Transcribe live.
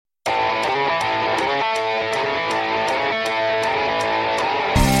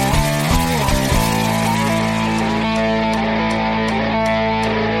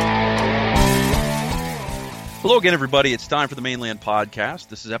Hello again, everybody. It's time for the Mainland Podcast.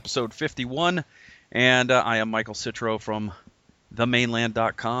 This is episode 51, and I am Michael Citro from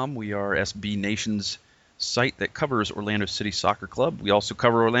themainland.com. We are SB Nation's site that covers Orlando City Soccer Club. We also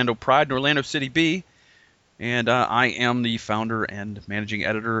cover Orlando Pride and Orlando City B, and I am the founder and managing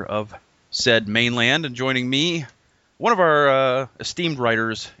editor of said Mainland. And joining me, one of our esteemed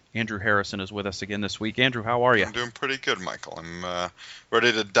writers, Andrew Harrison, is with us again this week. Andrew, how are you? I'm doing pretty good, Michael. I'm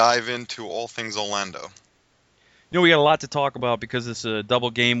ready to dive into all things Orlando. You know, we got a lot to talk about because it's a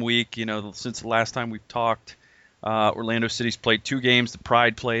double game week. You know, since the last time we've talked, Orlando City's played 2 games. The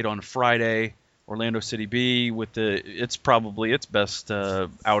Pride played on Friday. Orlando City B with it's probably its best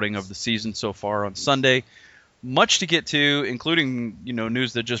outing of the season so far on Sunday. Much to get to, including, you know,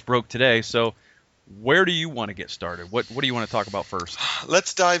 news that just broke today. So where do you want to get started? What do you want to talk about first?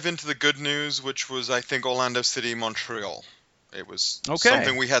 Let's dive into the good news, which was, I think, Orlando City, Montreal. It was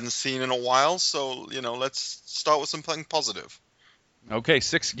something we hadn't seen in a while, so, you know, let's start with something positive. Okay,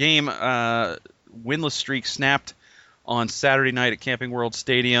 6-game winless streak snapped on Saturday night at Camping World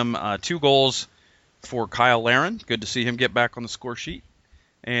Stadium. 2 goals for Kyle Larin. Good to see him get back on the score sheet.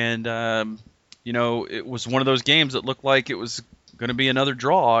 And, you know, it was one of those games that looked like it was going to be another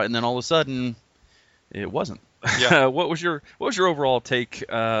draw, and then all of a sudden it wasn't. Yeah. What was your overall take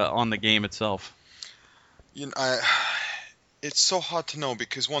on the game itself? You know, it's so hard to know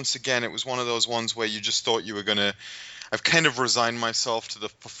because, once again, it was one of those ones where you just thought you were going to... I've kind of resigned myself to the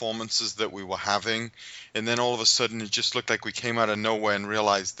performances that we were having, and then all of a sudden it just looked like we came out of nowhere and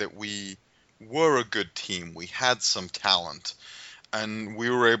realized that we were a good team. We had some talent, and we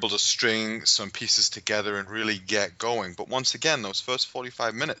were able to string some pieces together and really get going. But once again, those first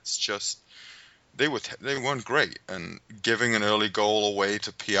 45 minutes just... They weren't great, and giving an early goal away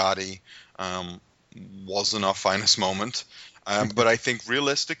to Piatti wasn't our finest moment. But I think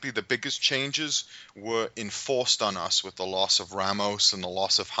realistically the biggest changes were enforced on us with the loss of Ramos and the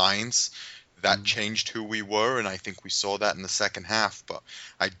loss of Hines. That changed who we were, and I think we saw that in the second half. But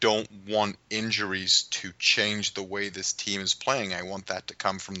I don't want injuries to change the way this team is playing. I want that to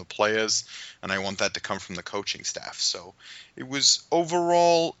come from the players, and I want that to come from the coaching staff. So it was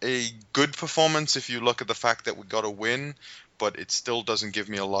overall a good performance if you look at the fact that we got a win, but it still doesn't give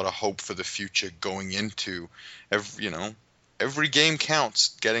me a lot of hope for the future going into every game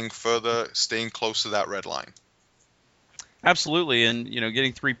counts, getting further, staying close to that red line. Absolutely, and you know,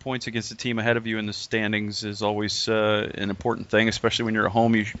 getting 3 points against a team ahead of you in the standings is always an important thing, especially when you're at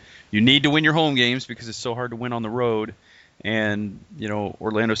home. You need to win your home games because it's so hard to win on the road. And you know,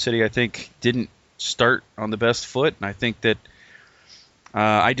 Orlando City, I think, didn't start on the best foot, and I think that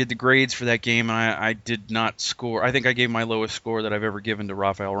I did the grades for that game, and I did not score. I think I gave my lowest score that I've ever given to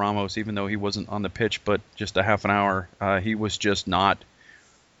Rafael Ramos, even though he wasn't on the pitch, but just a half an hour. He was just not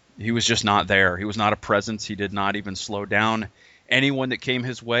there. He was not a presence. He did not even slow down anyone that came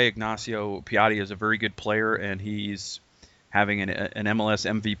his way. Ignacio Piatti is a very good player, and he's having an MLS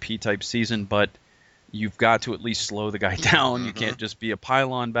MVP type season, but you've got to at least slow the guy down. You can't just be a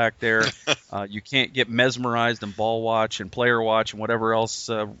pylon back there. You can't get mesmerized and ball watch and player watch and whatever else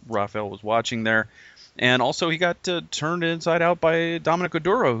Rafael was watching there. And also he got turned inside out by Dominic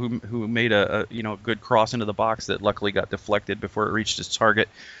Oduro, who made a good cross into the box that luckily got deflected before it reached its target.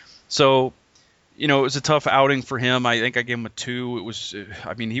 So, you know, it was a tough outing for him. I think I gave him a 2.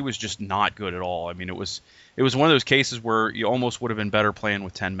 He was just not good at all. I mean, it was one of those cases where you almost would have been better playing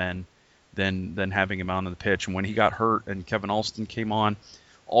with 10 men than having him out on the pitch. And when he got hurt and Kevin Alston came on,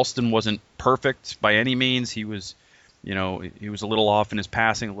 Alston wasn't perfect by any means. He was a little off in his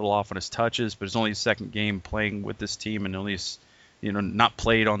passing, a little off on his touches, but it's only his second game playing with this team, and only not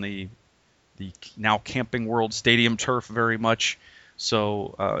played on the now Camping World Stadium turf very much.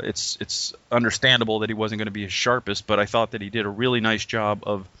 So it's understandable that he wasn't going to be his sharpest, but I thought that he did a really nice job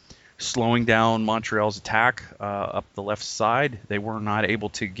of slowing down Montreal's attack up the left side. They were not able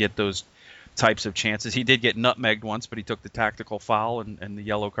to get those types of chances. He did get nutmegged once, but he took the tactical foul and the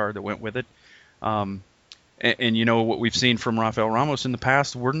yellow card that went with it. And you know what we've seen from Rafael Ramos in the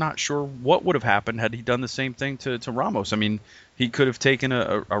past, we're not sure what would have happened had he done the same thing to Ramos. I mean, he could have taken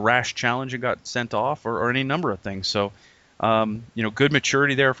a rash challenge and got sent off or any number of things. So, good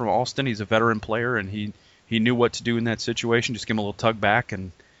maturity there from Alston. He's a veteran player, and he knew what to do in that situation. Just give him a little tug back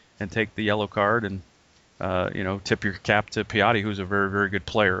and take the yellow card and, tip your cap to Piatti, who's a very, very good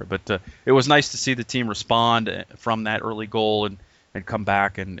player. But it was nice to see the team respond from that early goal and come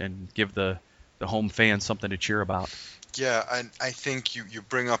back and give the home fans something to cheer about. Yeah, and I think you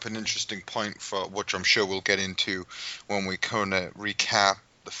bring up an interesting point for which I'm sure we'll get into when we kind of recap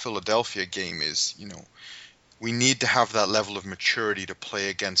the Philadelphia game is, we need to have that level of maturity to play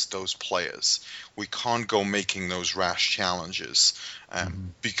against those players. We can't go making those rash challenges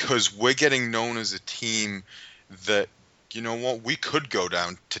because we're getting known as a team that, you know what, we could go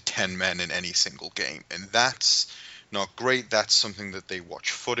down to 10 men in any single game. And that's not great. That's something that they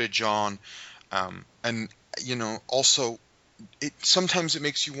watch footage on. And, you know, also, sometimes it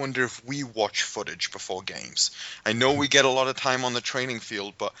makes you wonder if we watch footage before games. I know we get a lot of time on the training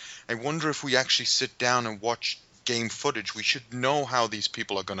field, but I wonder if we actually sit down and watch game footage. We should know how these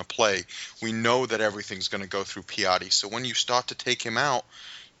people are going to play. We know that everything's going to go through Piatti. So when you start to take him out,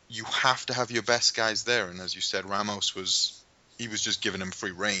 you have to have your best guys there. And as you said, Ramos was just giving him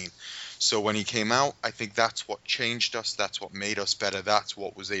free reign. So when he came out, I think that's what changed us. That's what made us better. That's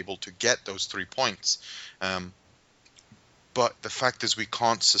what was able to get those 3 points. But the fact is we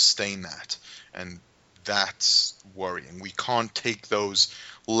can't sustain that, and that's worrying. We can't take those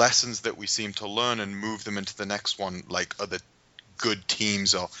lessons that we seem to learn and move them into the next one like other good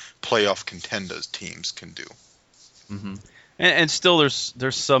teams or playoff contenders teams can do. Mm-hmm. And still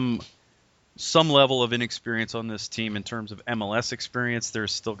there's some level of inexperience on this team in terms of MLS experience.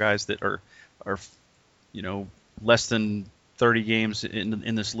 There's still guys that are you know, less than 30 games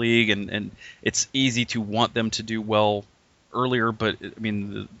in this league, and it's easy to want them to do well earlier, but I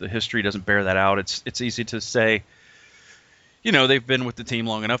mean the history doesn't bear that out. It's easy to say, you know, they've been with the team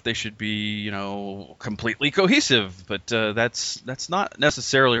long enough, they should be, you know, completely cohesive, but that's not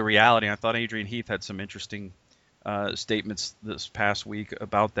necessarily a reality. I thought Adrian Heath had some interesting statements this past week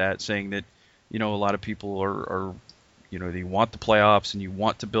about that, saying that, you know, a lot of people are you know, you want the playoffs and you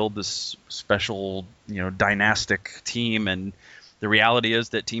want to build this special, you know, dynastic team, and the reality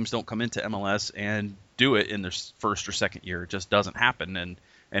is that teams don't come into MLS and do it in their first or second year. It just doesn't happen, and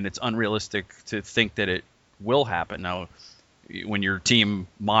it's unrealistic to think that it will happen. Now, when your team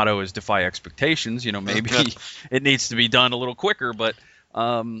motto is defy expectations, you know, maybe it needs to be done a little quicker, but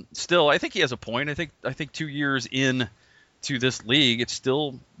still, I think he has a point. I think 2 years in to this league,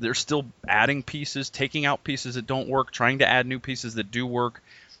 they're still adding pieces, taking out pieces that don't work, trying to add new pieces that do work,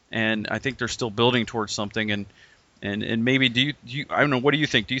 and I think they're still building towards something. And maybe do you I don't know, what do you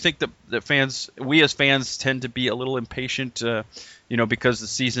think? Do you think that we as fans tend to be a little impatient, you know, because the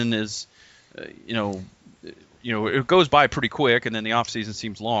season is, you know, it goes by pretty quick, and then the off season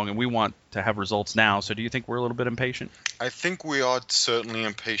seems long, and we want to have results now. So do you think we're a little bit impatient? I think we are certainly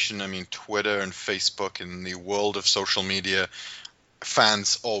impatient. I mean, Twitter and Facebook and the world of social media,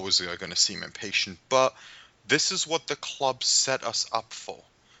 fans always are going to seem impatient, but this is what the club set us up for.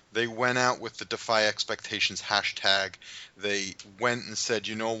 They went out with the defy expectations hashtag. They went and said,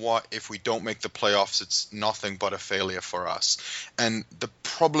 you know what, if we don't make the playoffs, it's nothing but a failure for us. And the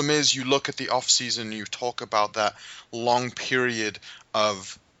problem is, you look at the offseason, you talk about that long period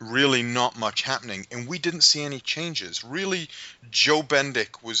of really not much happening, and we didn't see any changes. Really, Joe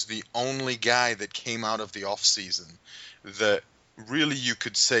Bendick was the only guy that came out of the offseason that really you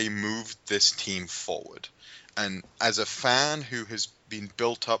could say moved this team forward. And as a fan who has been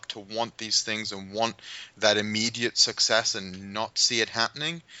built up to want these things and want that immediate success and not see it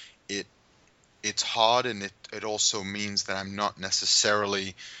happening, it's hard, and it also means that I'm not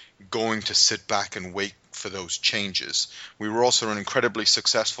necessarily going to sit back and wait for those changes. We were also an incredibly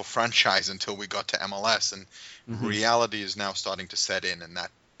successful franchise until we got to MLS, and reality is now starting to set in, and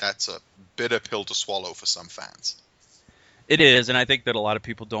that's a bitter pill to swallow for some fans. It is, and I think that a lot of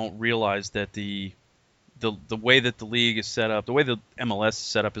people don't realize that the way that the league is set up, the way the MLS is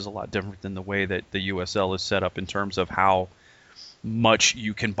set up, is a lot different than the way that the USL is set up in terms of how much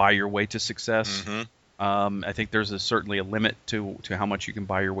you can buy your way to success. I think there's certainly a limit to how much you can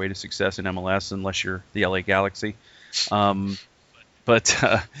buy your way to success in MLS, unless you're the LA Galaxy. But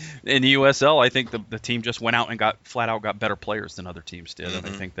in the USL, I think the team just went out and flat out got better players than other teams did, and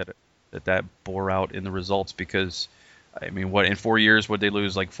I think that bore out in the results, because, I mean, in 4 years would they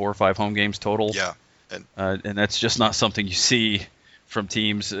lose like 4 or 5 home games total? Yeah. And that's just not something you see from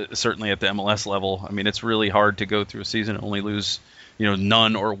teams, certainly at the MLS level. I mean, it's really hard to go through a season and only lose, you know,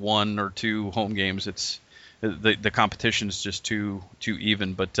 none or 1 or 2 home games. It's the competition is just too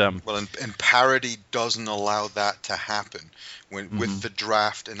even. But well, and parity doesn't allow that to happen with the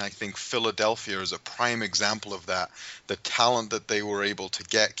draft, and I think Philadelphia is a prime example of that. The talent that they were able to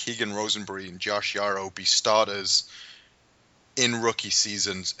get, Keegan Rosenberry and Josh Yarrow, be starters in rookie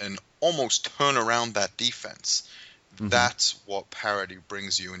seasons and almost turn around that defense. That's what parity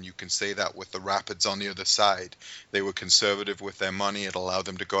brings you, and you can say that with the Rapids on the other side. They were conservative with their money. It allowed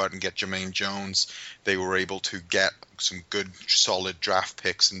them to go out and get Jermaine Jones. They were able to get some good, solid draft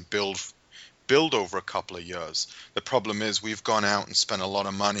picks and build over a couple of years. The problem is we've gone out and spent a lot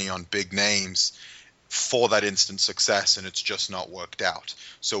of money on big names for that instant success, and it's just not worked out.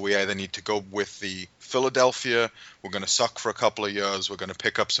 So we either need to go with the Philadelphia, we're going to suck for a couple of years, we're going to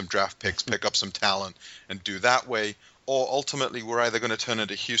pick up some draft picks, pick up some talent, and do that way, or ultimately we're either going to turn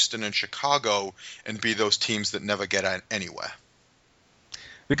into Houston and Chicago and be those teams that never get anywhere.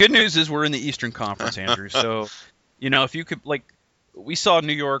 The good news is we're in the Eastern Conference, Andrew. So, if you could, we saw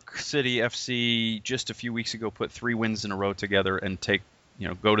New York City FC just a few weeks ago put 3 wins in a row together and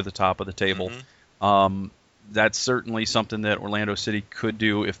go to the top of the table. Mm-hmm. That's certainly something that Orlando City could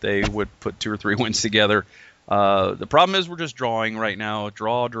do if they would put 2 or 3 wins together. The problem is we're just drawing right now.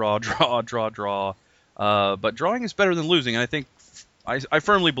 Draw. But drawing is better than losing. And I think I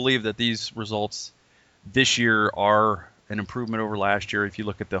firmly believe that these results this year are an improvement over last year. If you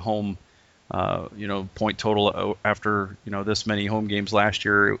look at the home, point total after, this many home games last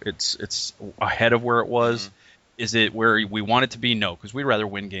year, it's ahead of where it was. Mm-hmm. Is it where we want it to be? No, because we'd rather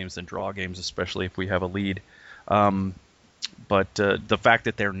win games than draw games, especially if we have a lead. But the fact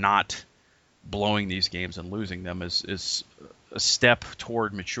that they're not blowing these games and losing them is a step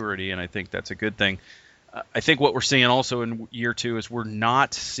toward maturity, and I think that's a good thing. I think what we're seeing also in year 2 is we're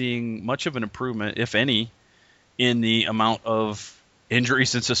not seeing much of an improvement, if any, in the amount of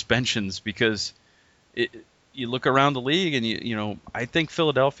injuries and suspensions, because you look around the league and I think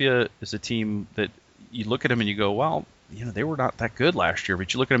Philadelphia is a team that you look at them and you go, well, they were not that good last year.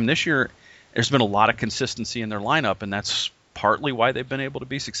 But you look at them this year, there's been a lot of consistency in their lineup, and that's partly why they've been able to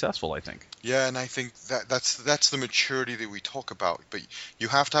be successful, I think. Yeah, and I think that's the maturity that we talk about. But you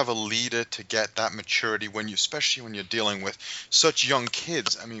have to have a leader to get that maturity especially when you're dealing with such young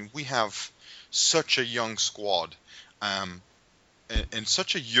kids. I mean, we have such a young squad. And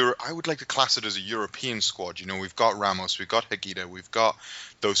such I would like to class it as a European squad. We've got Ramos, we've got Higuita, we've got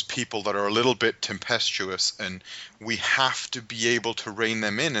those people that are a little bit tempestuous, and we have to be able to rein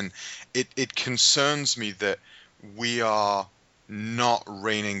them in. And it concerns me that we are not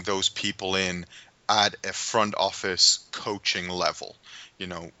reining those people in at a front office coaching level. We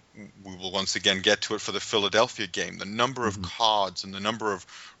will once again get to it for the Philadelphia game. The number of cards and the number of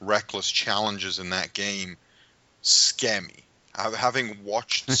reckless challenges in that game scare me. Having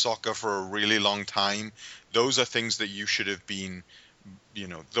watched soccer for a really long time, those are things that you should have been,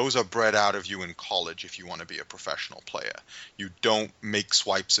 those are bred out of you in college if you want to be a professional player. You don't make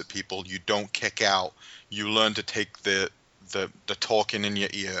swipes at people. You don't kick out. You learn to take the talking in your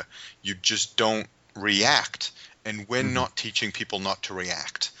ear. You just don't react. And we're not teaching people not to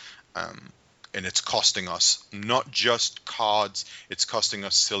react. And it's costing us not just cards, it's costing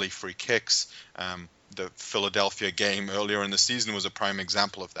us silly free kicks. The Philadelphia game earlier in the season was a prime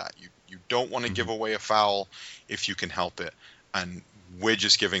example of that. You don't want to give away a foul if you can help it, and we're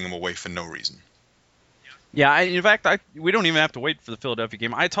just giving them away for no reason. Yeah, in fact, we don't even have to wait for the Philadelphia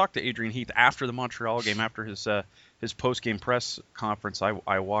game. I talked to Adrian Heath after the Montreal game, after his post-game press conference.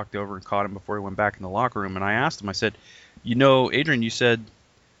 I walked over and caught him before he went back in the locker room, and I asked him, I said, Adrian, you said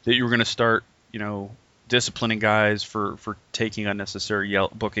that you were going to start, disciplining guys for taking unnecessary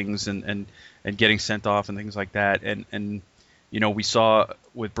bookings and getting sent off and things like that. And we saw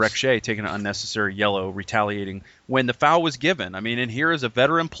with Breck Shea taking an unnecessary yellow, retaliating when the foul was given. I mean, and here is a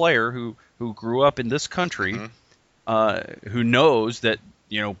veteran player who grew up in this country, who knows that,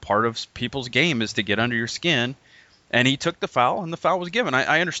 part of people's game is to get under your skin. And he took the foul, and the foul was given.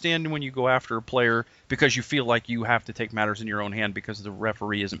 I understand when you go after a player because you feel like you have to take matters in your own hand because the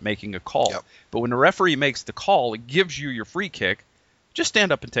referee isn't making a call. Yep. But when the referee makes the call, it gives you your free kick. Just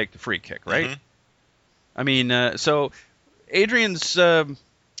stand up and take the free kick, right? I mean, so Adrian's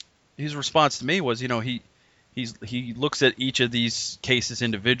his response to me was, he looks at each of these cases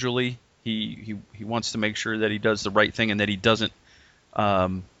individually. He wants to make sure that he does the right thing and that he doesn't.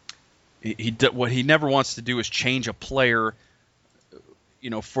 What he never wants to do is change a player,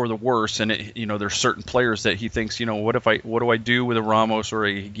 for the worse. And there's certain players that he thinks, what do I do with a Ramos or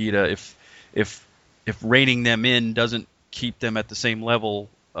a Higuita if reining them in doesn't keep them at the same level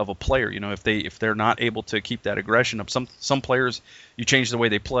of a player? If they're not able to keep that aggression up, some players, you change the way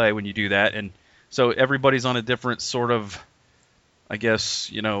they play when you do that. And so everybody's on a different sort of, I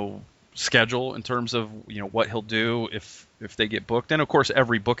guess, schedule in terms of what he'll do if they get booked. And of course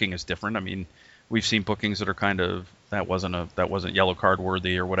every booking is different. I mean, we've seen bookings that are kind of that wasn't yellow card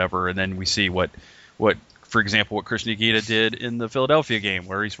worthy or whatever, and then we see what for example what Christian Higuita did in the Philadelphia game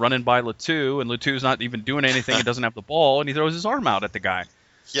where he's running by Letou and Letou's not even doing anything and doesn't have the ball and he throws his arm out at the guy.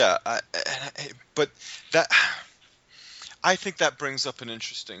 Yeah, but I think that brings up an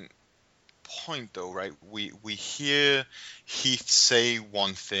interesting point though, right? We hear Heath say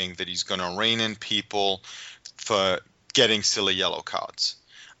one thing, that he's going to rein in people for getting silly yellow cards.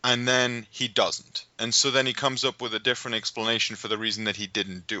 and then he doesn't. And so then he comes up with a different explanation for the reason that he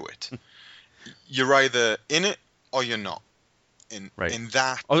didn't do it. You're either in it or you're not. Right. In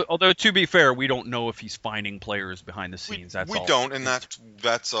that, Although to be fair, we don't know if he's finding players behind the scenes. That's we all. don't, and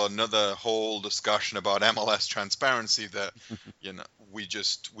that's another whole discussion about MLS transparency that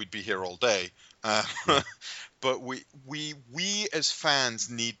we'd be here all day. But we as fans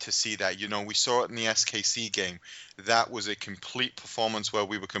need to see that. We saw it in the SKC game. That was a complete performance where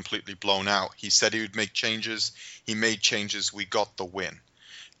we were completely blown out. He said he would make changes. He made changes. We got the win.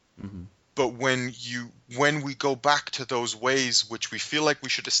 Mm-hmm. But when we go back to those ways which we feel like we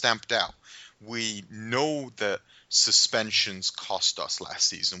should have stamped out, we know that suspensions cost us last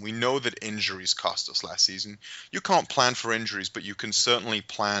season. We know that injuries cost us last season. You can't plan for injuries, but you can certainly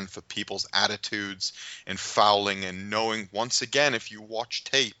plan for people's attitudes and fouling and knowing, once again, if you watch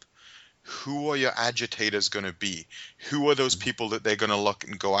tape, who are your agitators going to be? Who are those people that they're going to look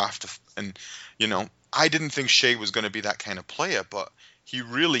and go after? And, I didn't think Shea was going to be that kind of player, but he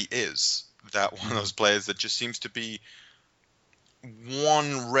really is that one of those players that just seems to be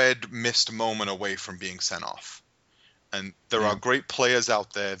one red missed moment away from being sent off. And there are great players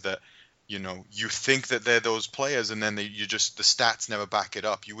out there that, you think that they're those players, and then the stats never back it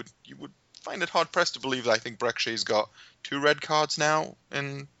up. You would find it hard pressed to believe that I think Breck Shea's got 2 red cards now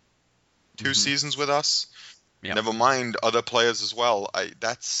in 2 seasons with us. Yep. Never mind other players as well.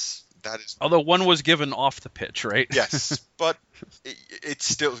 That is. Although one was given off the pitch, right? Yes, but it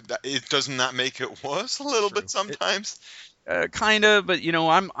still doesn't that make it worse a little bit sometimes. Kind of, but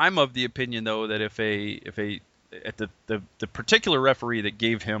I'm of the opinion though that if the particular referee that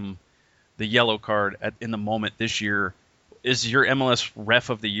gave him the yellow card in the moment this year is your MLS ref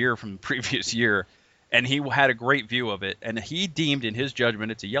of the year from the previous year, and he had a great view of it, and he deemed in his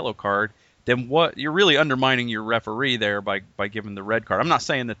judgment it's a yellow card, then what you're really undermining your referee there by giving the red card. I'm not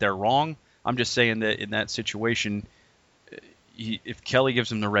saying that they're wrong. I'm just saying that in that situation, if Kelly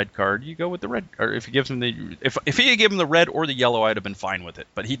gives him the red card, you go with the red. Or if he gives him if he had given him the red or the yellow, I'd have been fine with it.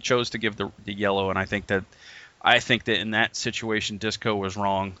 But he chose to give the yellow, and I think that in that situation, Disco was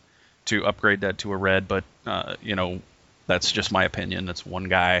wrong to upgrade that to a red. But that's just my opinion. That's one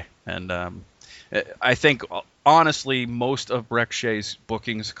guy, and I think honestly, most of Breck Shea's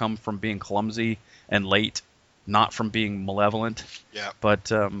bookings come from being clumsy and late, not from being malevolent. Yeah.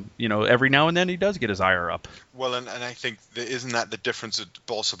 But every now and then he does get his ire up. Well, and I think isn't that the difference? It's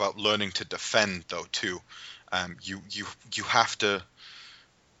also about learning to defend, though, too. You have to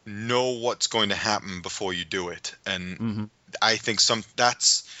know what's going to happen before you do it, and I think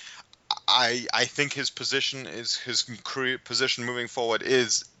I think his position is his career position moving forward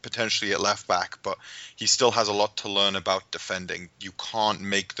is potentially at left back, but he still has a lot to learn about defending. You can't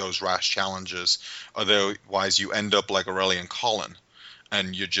make those rash challenges, otherwise you end up like Aurelian Collin,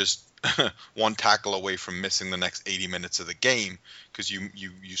 and you're just one tackle away from missing the next 80 minutes of the game because you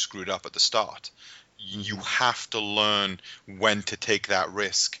screwed up at the start. You have to learn when to take that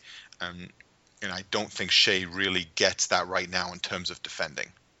risk, and I don't think Shea really gets that right now in terms of defending.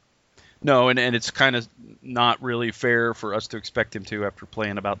 No, and it's kind of not really fair for us to expect him to after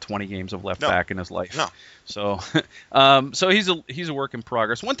playing about 20 games of left back in his life. No. So, so he's a work in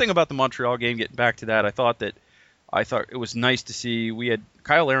progress. One thing about the Montreal game, getting back to that, I thought it was nice to see.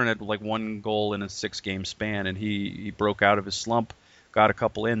 Kyle Aaron had like 1 goal in a 6-game span, and he broke out of his slump, got a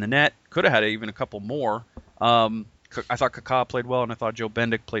couple in the net, could have had even a couple more. I thought Kaká played well, and I thought Joe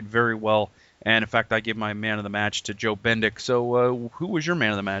Bendik played very well. And, in fact, I gave my man of the match to Joe Bendik. So who was your man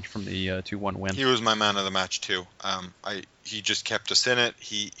of the match from the 2-1 win? He was my man of the match, too. He just kept us in it.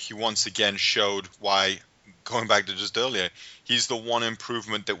 He once again showed why, going back to just earlier, he's the one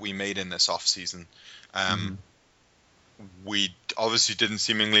improvement that we made in this offseason. We obviously didn't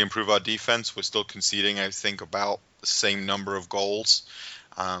seemingly improve our defense. We're still conceding, I think, about the same number of goals.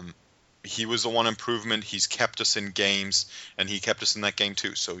 He was the one improvement. He's kept us in games, and he kept us in that game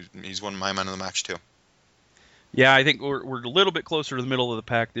too. So he's one of my man of the match too. Yeah, I think we're a little bit closer to the middle of the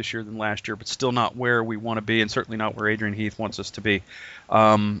pack this year than last year, but still not where we want to be, and certainly not where Adrian Heath wants us to be.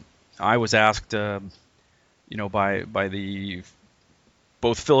 I was asked, by the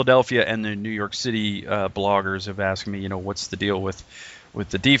both Philadelphia and the New York City bloggers have asked me, what's the deal with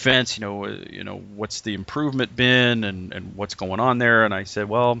the defense? What's the improvement been, and what's going on there? And I said,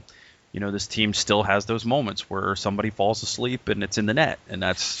 well, this team still has those moments where somebody falls asleep and it's in the net. And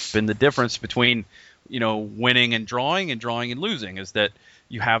that's been the difference between, winning and drawing and losing, is that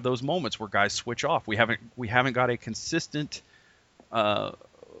you have those moments where guys switch off. We haven't got a consistent, or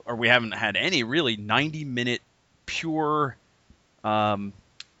we haven't had any really 90-minute pure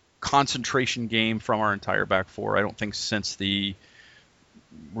concentration game from our entire back four. I don't think since the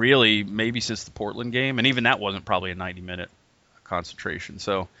really maybe since the Portland game, and even that wasn't probably a 90-minute concentration.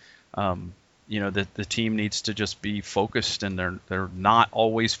 So, the team needs to just be focused, and they're not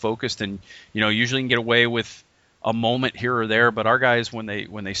always focused, and usually can get away with a moment here or there, but our guys when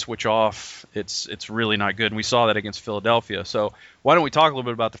they switch off, it's really not good, and we saw that against Philadelphia. So why don't we talk a little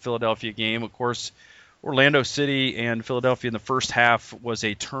bit about the Philadelphia game? Of course, Orlando City and Philadelphia in the first half was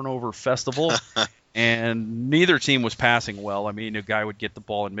a turnover festival. And neither team was passing well. I mean, a guy would get the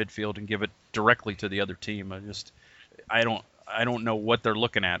ball in midfield and give it directly to the other team. I don't know what they're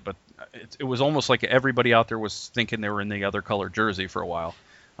looking at, but it was almost like everybody out there was thinking they were in the other color jersey for a while.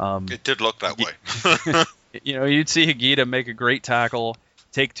 It did look that way. You'd see Higuita make a great tackle,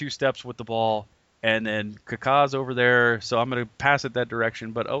 take 2 steps with the ball, and then Kaká's over there, so I'm going to pass it that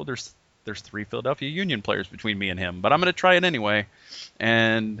direction. But there's 3 Philadelphia Union players between me and him, but I'm going to try it anyway,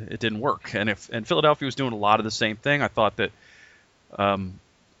 and it didn't work. And Philadelphia was doing a lot of the same thing. I thought that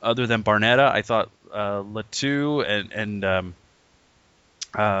other than Barnetta, I thought Letou and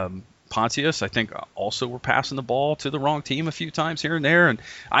Pontius, I think, also were passing the ball to the wrong team a few times here and there. And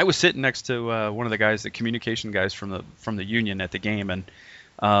I was sitting next to one of the guys, the communication guys from the Union at the game,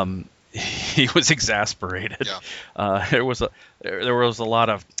 and he was exasperated. Yeah. There was a lot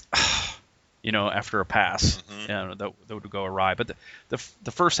of after a pass, that would go awry. But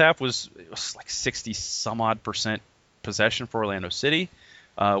the first half was like 60 some odd % possession for Orlando City,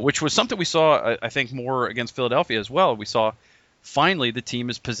 which was something we saw, I think, more against Philadelphia as well. We saw finally the team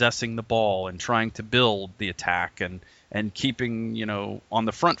is possessing the ball and trying to build the attack and keeping on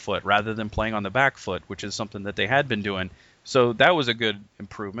the front foot rather than playing on the back foot, which is something that they had been doing. So that was a good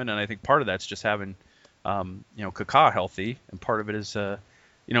improvement, and I think part of that's just having Kaká healthy, and part of it is a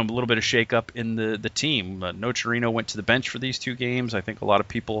little bit of shakeup in the team. Nocerino went to the bench for these 2 games. I think a lot of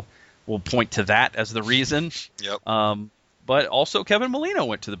people will point to that as the reason. Yep. But also Kevin Molino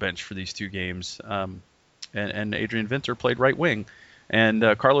went to the bench for these 2 games, and Adrian Vinter played right wing,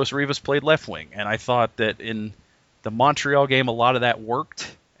 and Carlos Rivas played left wing. And I thought that in the Montreal game a lot of that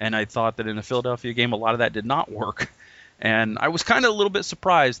worked, and I thought that in the Philadelphia game a lot of that did not work. And I was kind of a little bit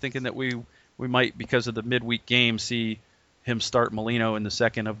surprised, thinking that we might, because of the midweek game, see him start Molino in the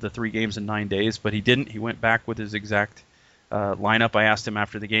second of the 3 games in 9 days, but he didn't. He went back with his exact lineup. I asked him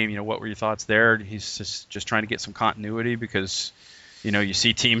after the game, what were your thoughts there? He's just trying to get some continuity because, you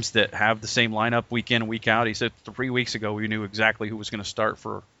see teams that have the same lineup week in and week out. He said 3 weeks ago we knew exactly who was going to start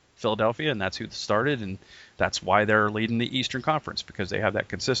for Philadelphia, and that's who started, and that's why they're leading the Eastern Conference, because they have that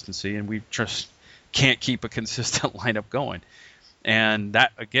consistency, and we just can't keep a consistent lineup going. And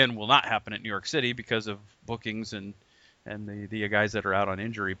that, again, will not happen at New York City because of bookings and the guys that are out on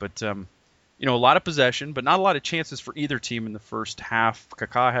injury. But, a lot of possession, but not a lot of chances for either team in the first half.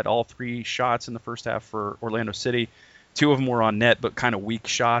 Kaká had all 3 shots in the first half for Orlando City. 2 of them were on net, but kind of weak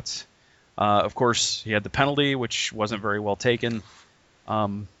shots. Of course, he had the penalty, which wasn't very well taken.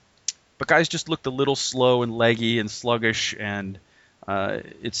 But guys just looked a little slow and leggy and sluggish, and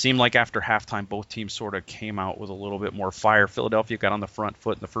it seemed like after halftime both teams sort of came out with a little bit more fire. Philadelphia got on the front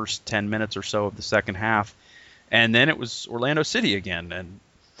foot in the first 10 minutes or so of the second half, and then it was Orlando City again. And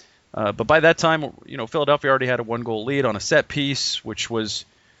but by that time, Philadelphia already had a 1-goal lead on a set piece, which was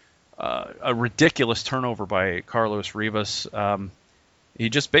a ridiculous turnover by Carlos Rivas. He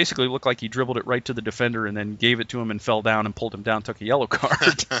just basically looked like he dribbled it right to the defender and then gave it to him and fell down and pulled him down, took a yellow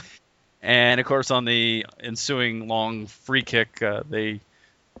card. And, of course, on the ensuing long free kick, they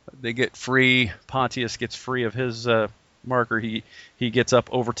get free. Pontius gets free of his marker. He gets up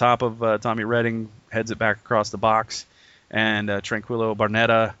over top of Tommy Redding, heads it back across the box, and Tranquillo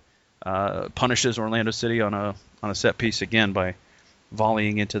Barnetta punishes Orlando City on a set piece again by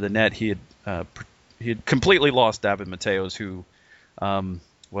volleying into the net. He had completely lost David Mateos, who,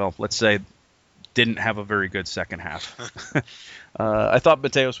 let's say, didn't have a very good second half. I thought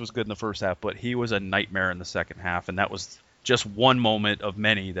Mateos was good in the first half, but he was a nightmare in the second half, and that was just one moment of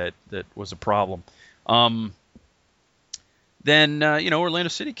many that was a problem. Then Orlando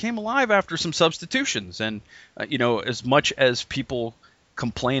City came alive after some substitutions, and as much as people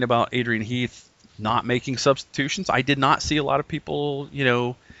complain about Adrian Heath not making substitutions, I did not see a lot of people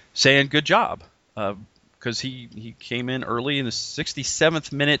saying good job, because he came in early in the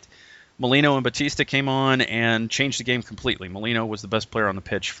 67th minute. Molino and Batista came on and changed the game completely. Molino was the best player on the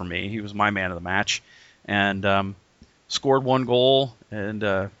pitch for me. He was my man of the match, and scored 1 goal, and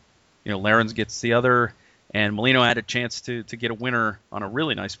Lahrens gets the other, and Molino had a chance to get a winner on a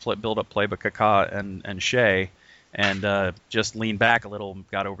really nice build-up play by Kaká and Shea, and just leaned back a little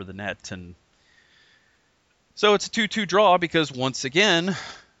and got over the net. And so it's a 2-2 draw because once again,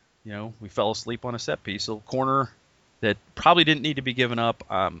 we fell asleep on a set piece. A corner that probably didn't need to be given up.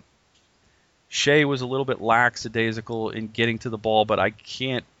 Shea was a little bit lackadaisical in getting to the ball, but I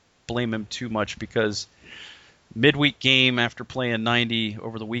can't blame him too much because midweek game after playing 90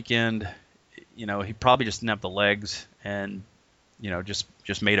 over the weekend, he probably just didn't have the legs and,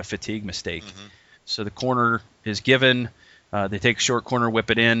 just made a fatigue mistake. Mm-hmm. So the corner is given. They take a short corner, whip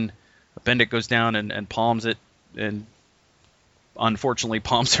it in. Bendick goes down and palms it, and unfortunately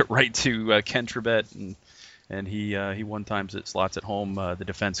palms it right to Ken Trebet, and he one times it slots it home. The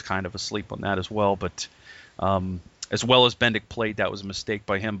defense kind of asleep on that as well, but as well as Bendick played, that was a mistake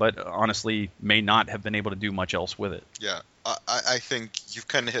by him, but honestly may not have been able to do much else with it. Yeah, I think you've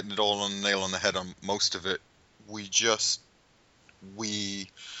kind of hit it all on the nail on the head on most of it. We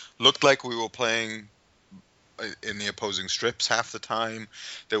looked like we were playing in the opposing strips half the time.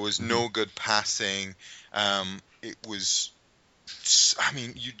 There was no good passing. It was, I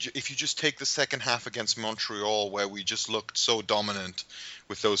mean, if you just take the second half against Montreal, where we just looked so dominant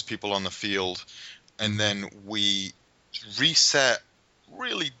with those people on the field, and then we reset.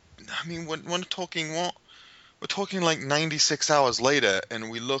 Really, I mean, when talking we're talking like 96 hours later,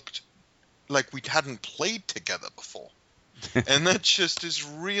 and we looked like we hadn't played together before, and that just is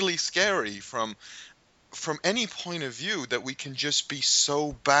really scary from any point of view, that we can just be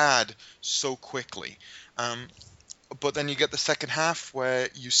so bad so quickly. But then you get the second half where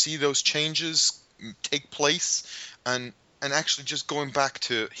you see those changes take place, and actually just going back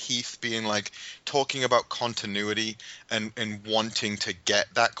to Heath being like talking about continuity and wanting to get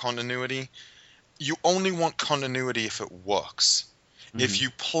that continuity. You only want continuity if it works. Mm-hmm. If you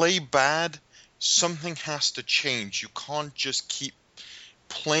play bad, something has to change. You can't just keep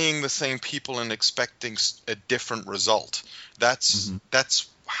playing the same people and expecting a different result. That's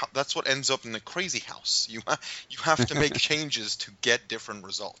what ends up in the crazy house. You have to make changes to get different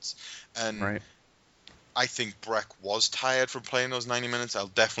results. And right. I think Breck was tired from playing those 90 minutes. I'll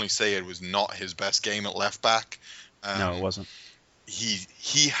definitely say it was not his best game at left back. No, it wasn't.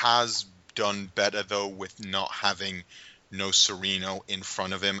 He has done better though with not having no Sereno in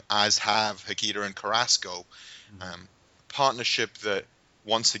front of him, as have Higuita and Carrasco. Partnership that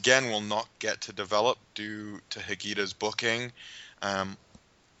once again will not get to develop due to Higuita's booking.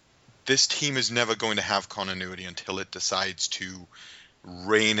 This team is never going to have continuity until it decides to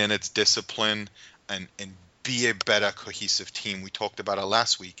rein in its discipline and be a better cohesive team. We talked about it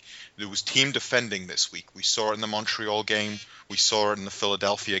last week. There was team defending this week. We saw it in the Montreal game. We saw it in the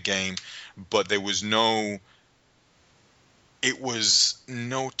Philadelphia game. But there was no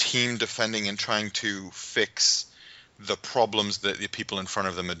team defending and trying to fix the problems that the people in front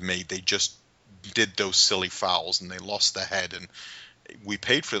of them had made. They just did those silly fouls and they lost their head, and we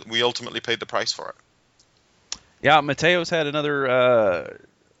ultimately paid the price for it. Yeah, Mateo's had another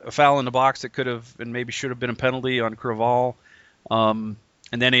a foul in the box that could have and maybe should have been a penalty on Craval.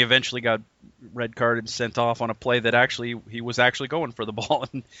 And then he eventually got red carded and sent off on a play that he was actually going for the ball,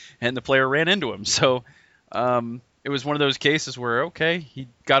 and the player ran into him. So it was one of those cases where, okay, he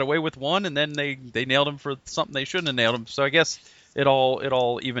got away with one, and then they nailed him for something they shouldn't have nailed him. So I guess it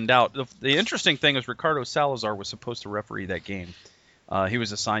all evened out. The interesting thing is Ricardo Salazar was supposed to referee that game. He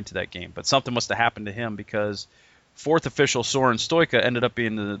was assigned to that game, but something must have happened to him because fourth official Soren Stoica ended up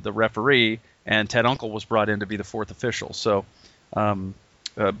being the referee, and Ted Unkel was brought in to be the fourth official. So,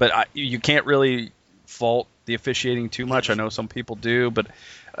 but you can't really fault the officiating too much. I know some people do, but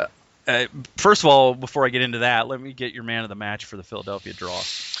first of all, before I get into that, let me get your man of the match for the Philadelphia draw.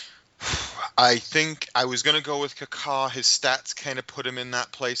 I think I was going to go with Kaká. His stats kind of put him in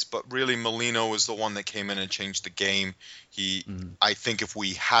that place, but really Molino was the one that came in and changed the game. I think if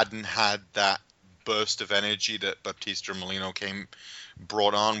we hadn't had that burst of energy that Baptista Molino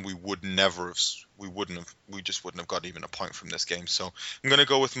brought on, we just wouldn't have got even a point from this game. So I'm going to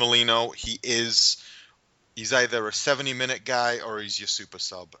go with Molino. He's either a 70-minute guy or he's your super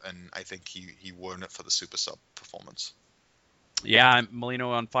sub, and I think he won it for the super sub performance. Yeah,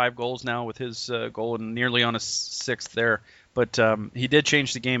 Molino on 5 goals now with his goal and nearly on a 6th there. But he did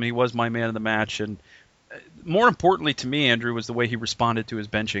change the game, and he was my man of the match. And more importantly to me, Andrew, was the way he responded to his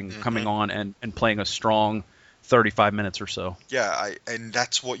benching, coming on and playing a strong 35 minutes or so. Yeah, and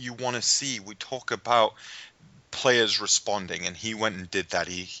that's what you want to see. We talk about players responding, and he went and did that.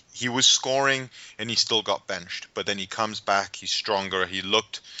 He was scoring, and he still got benched. But then he comes back, he's stronger. He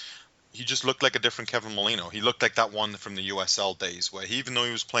just looked like a different Kevin Molino. He looked like that one from the USL days where even though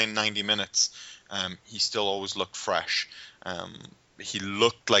he was playing 90 minutes, he still always looked fresh. He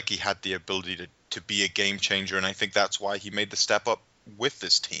looked like he had the ability to be a game changer, and I think that's why he made the step up with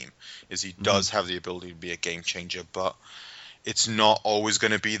this team, is he does have the ability to be a game changer. But it's not always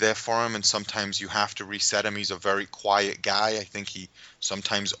going to be there for him, and sometimes you have to reset him. He's a very quiet guy. I think he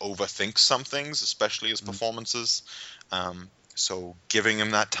sometimes overthinks some things, especially his performances. So giving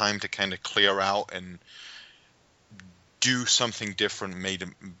him that time to kind of clear out and do something different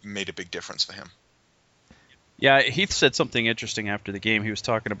made a big difference for him. Yeah, Heath said something interesting after the game. He was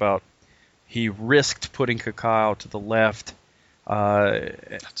talking about he risked putting Kaká out to the left.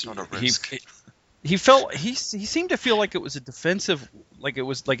 That's not a risk. He seemed to feel like it was a defensive, like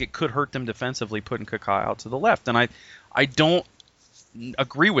it could hurt them defensively putting Kaká out to the left, and I don't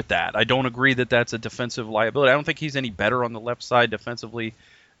agree with that. I don't agree that that's a defensive liability. I don't think he's any better on the left side defensively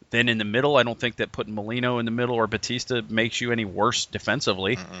than in the middle. I don't think that putting Molino in the middle or Batista makes you any worse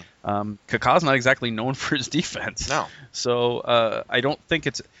defensively. Kaká's not exactly known for his defense. No. So I don't think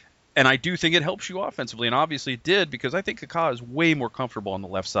it's, and I do think it helps you offensively, and obviously it did, because I think Kaká is way more comfortable on the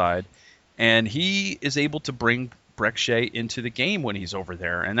left side, and he is able to bring Brek Shea into the game when he's over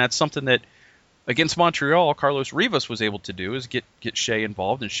there, and that's something that against Montreal, Carlos Rivas was able to do, is get Shea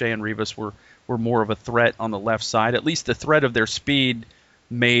involved, and Shea and Rivas were more of a threat on the left side. At least the threat of their speed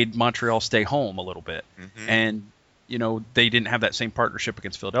made Montreal stay home a little bit. And, they didn't have that same partnership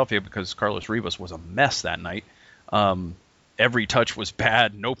against Philadelphia because Carlos Rivas was a mess that night. Every touch was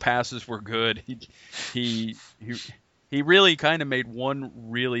bad. No passes were good. He really kind of made one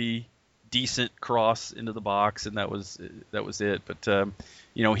really decent cross into the box, and that was it. But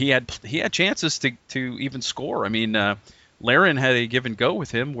he had chances to even score. I mean, Larin had a give and go with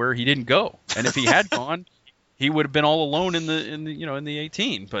him where he didn't go, and if he had gone, he would have been all alone in the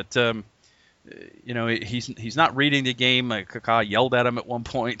 18. But he's not reading the game. Kaká yelled at him at one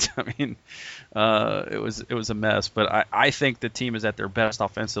point. I mean, it was a mess. But I think the team is at their best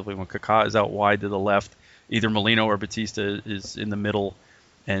offensively when Kaká is out wide to the left. Either Molino or Batista is in the middle,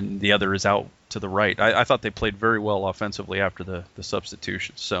 and the other is out to the right. I thought they played very well offensively after the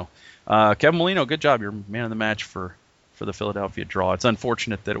substitutions. So, Kevin Molino, good job. You're man of the match for the Philadelphia draw. It's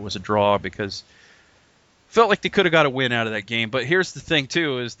unfortunate that it was a draw because felt like they could have got a win out of that game. But here's the thing,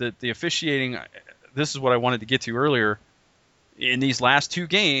 too, is that the officiating, this is what I wanted to get to earlier. In these last two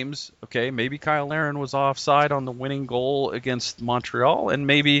games, okay, maybe Kyle Larin was offside on the winning goal against Montreal, and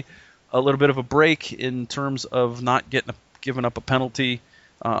maybe a little bit of a break in terms of not giving up a penalty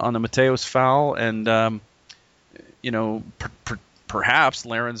on the Mateos foul, and perhaps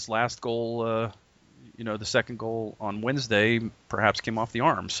Larin's last goal, the second goal on Wednesday, perhaps came off the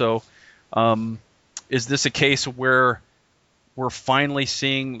arm. So, is this a case where we're finally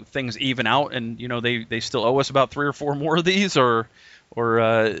seeing things even out, and they still owe us about 3 or 4 more of these, or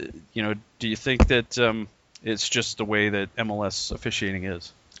do you think that it's just the way that MLS officiating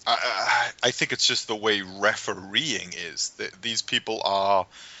is? I think it's just the way refereeing is. These people are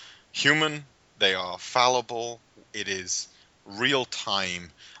human, they are fallible, it is real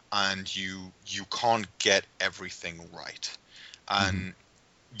time, and you can't get everything right. And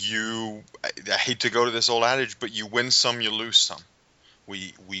I hate to go to this old adage, but you win some, you lose some.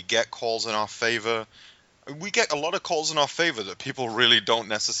 We get calls in our favor. We get a lot of calls in our favor that people really don't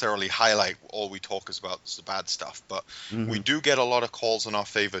necessarily highlight. All we talk is about the bad stuff, but we do get a lot of calls in our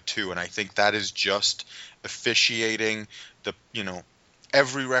favor too, and I think that is just officiating.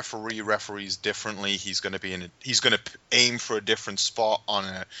 Every referee referees differently. He's going to aim for a different spot on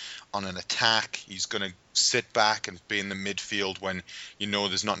an attack. He's going to sit back and be in the midfield when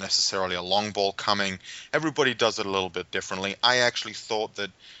there's not necessarily a long ball coming. Everybody does it a little bit differently. I actually thought that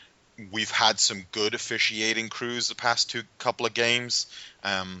we've had some good officiating crews the past couple of games.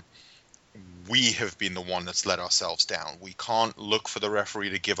 We have been the one that's let ourselves down. We can't look for the referee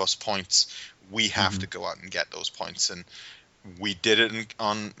to give us points. We have to go out and get those points, and we did it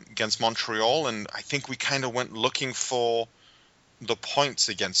against Montreal, and I think we kind of went looking for the points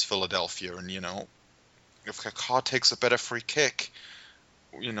against Philadelphia. And if Kaká takes a better free kick,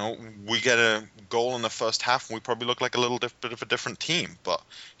 we get a goal in the first half, and we probably look like a little bit of a different team. But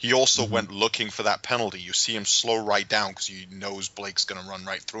he also went looking for that penalty. You see him slow right down because he knows Blake's going to run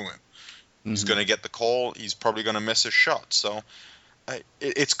right through him. He's going to get the call. He's probably going to miss his shot. So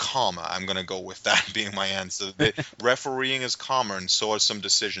it's karma. I'm going to go with that being my answer. The refereeing is karma, and so are some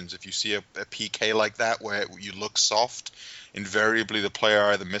decisions. If you see a PK like that where you look soft, invariably the player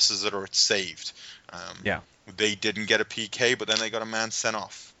either misses it or it's saved. They didn't get a PK, but then they got a man sent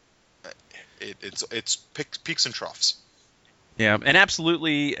off. It's peaks and troughs. Yeah, and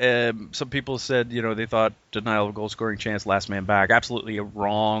absolutely, some people said, they thought denial of goal scoring chance, last man back. Absolutely a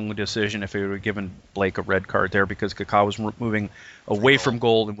wrong decision if they would have given Blake a red card there, because Kaká was moving away from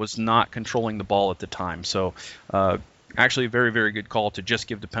goal and was not controlling the ball at the time. So Actually, a very, very good call to just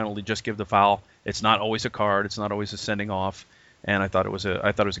give the penalty, just give the foul. It's not always a card. It's not always a sending off. And I thought it was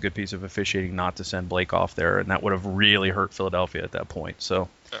a good piece of officiating not to send Blake off there, and that would have really hurt Philadelphia at that point. So,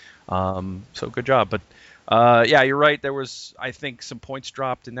 so good job. But yeah, you're right. There was, I think, some points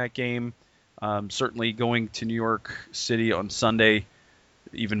dropped in that game. Certainly going to New York City on Sunday,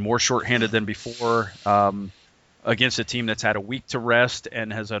 even more shorthanded than before, against a team that's had a week to rest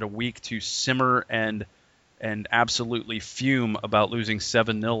and has had a week to simmer and absolutely fume about losing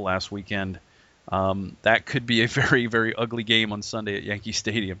 7-0 last weekend. That could be a very, very ugly game on Sunday at Yankee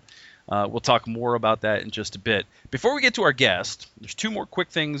Stadium. We'll talk more about that in just a bit. Before we get to our guest, there's two more quick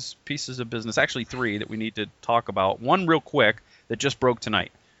pieces of business, actually three, that we need to talk about. One real quick that just broke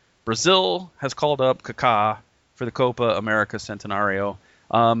tonight. Brazil has called up Kaká for the Copa America Centenario.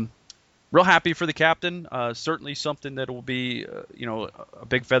 Real happy for the captain. Certainly something that will be, a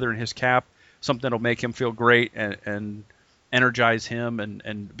big feather in his cap. Something that will make him feel great and energize him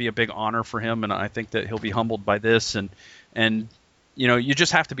and be a big honor for him. And I think that he'll be humbled by this. And you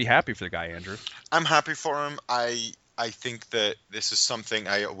just have to be happy for the guy, Andrew. I'm happy for him. I think that this is something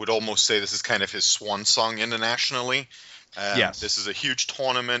I would almost say this is kind of his swan song internationally. Yes. This is a huge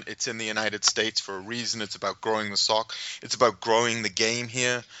tournament. It's in the United States for a reason. It's about growing the soccer. It's about growing the game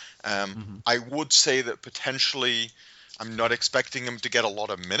here. I would say that potentially I'm not expecting him to get a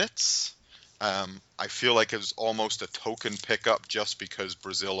lot of minutes. I feel like it was almost a token pickup just because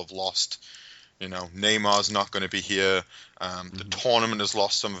Brazil have lost. Neymar's not going to be here. The tournament has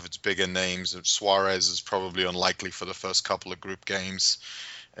lost some of its bigger names. Suarez is probably unlikely for the first couple of group games.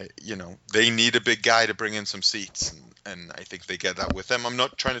 They need a big guy to bring in some seats, and I think they get that with him. I'm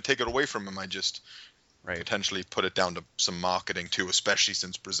not trying to take it away from him. I just potentially put it down to some marketing too, especially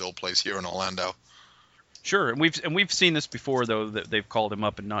since Brazil plays here in Orlando. Sure, and we've seen this before though, that they've called him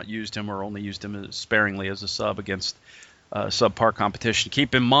up and not used him or only used him sparingly as a sub against subpar competition.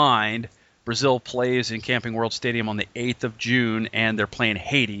 Keep in mind, Brazil plays in Camping World Stadium on the 8th of June, and they're playing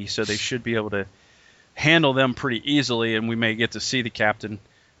Haiti, so they should be able to handle them pretty easily, and we may get to see the captain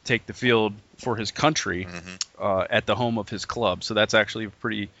take the field for his country at the home of his club. So that's actually a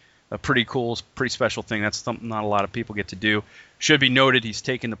pretty cool, pretty special thing. That's something not a lot of people get to do. Should be noted, he's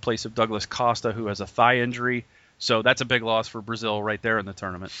taken the place of Douglas Costa, who has a thigh injury. So that's a big loss for Brazil right there in the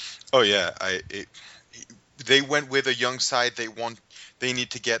tournament. Oh yeah, they went with a young side. They need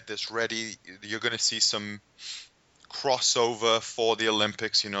to get this ready. You're going to see some crossover for the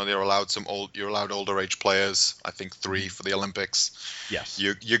Olympics. They're allowed you're allowed older age players. I think 3 for the Olympics. Yes.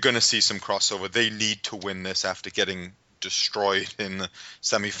 You're going to see some crossover. They need to win this after getting destroyed in the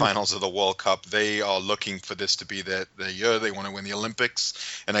semifinals of the World Cup. They are looking for this to be their year. They want to win the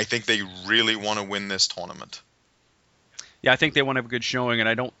Olympics, and I think they really want to win this tournament. Yeah, I think they want to have a good showing, and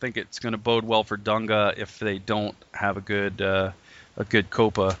I don't think it's going to bode well for Dunga if they don't have a good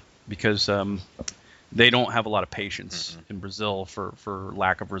Copa, because they don't have a lot of patience in Brazil for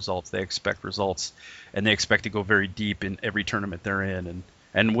lack of results. They expect results, and they expect to go very deep in every tournament they're in.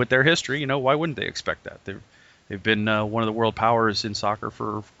 And with their history, why wouldn't they expect that? They've been one of the world powers in soccer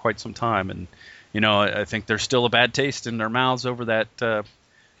for quite some time, and I think there's still a bad taste in their mouths over that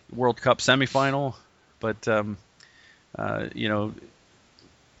World Cup semifinal, but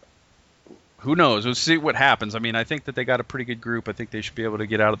who knows? We'll see what happens. I mean, I think that they got a pretty good group. I think they should be able to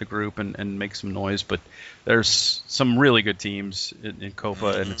get out of the group and make some noise. But there's some really good teams in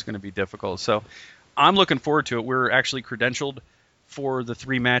Copa, and it's going to be difficult. So I'm looking forward to it. We're actually credentialed for the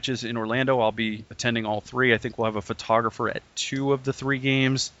 3 matches in Orlando. I'll be attending all 3. I think we'll have a photographer at 2 of the 3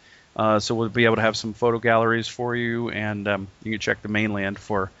 games. So we'll be able to have some photo galleries for you, and you can check the mainland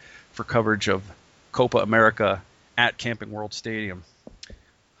for coverage of Copa America at Camping World Stadium.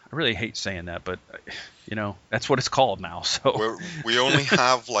 I really hate saying that, but that's what it's called now. So we only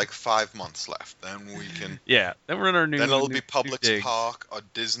have like 5 months left. Then we can. Yeah, then we're in our new. Then it'll be Publix Park or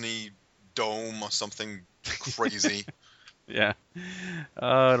Disney Dome or something crazy. Yeah,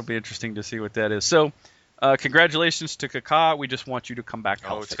 it'll be interesting to see what that is. So, congratulations to Kaká. We just want you to come back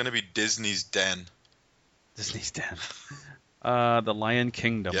healthy. Oh, it's going to be Disney's Den. Disney's Den. The Lion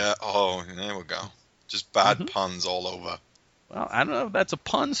Kingdom. Yeah. Oh, there we go. Just bad puns all over. Well, I don't know if that's a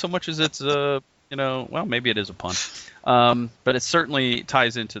pun so much as it's well, maybe it is a pun. But it certainly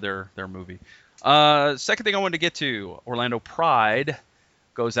ties into their movie. Second thing I wanted to get to, Orlando Pride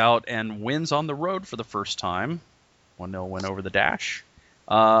goes out and wins on the road for the first time. 1-0 win over the Dash.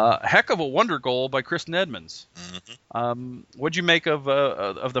 Heck of a wonder goal by Kristen Edmonds. What'd you make of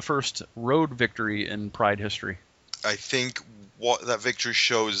the first road victory in Pride history? I think what that victory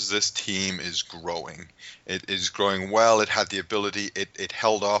shows is this team is growing. It is growing well. It had the ability. It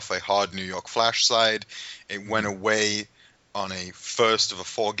held off a hard New York Flash side. It went away on a first of a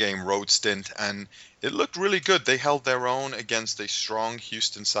 4-game road stint, and it looked really good. They held their own against a strong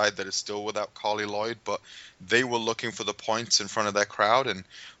Houston side that is still without Carly Lloyd, but they were looking for the points in front of their crowd, and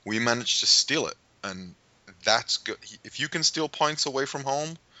we managed to steal it. And that's good. If you can steal points away from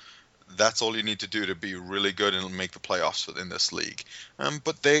home, that's all you need to do to be really good and make the playoffs in this league.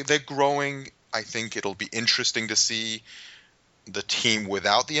 But they're growing. I think it'll be interesting to see the team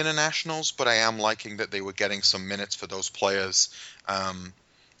without the internationals, but I am liking that they were getting some minutes for those players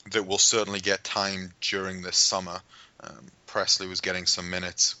that will certainly get time during this summer. Presley was getting some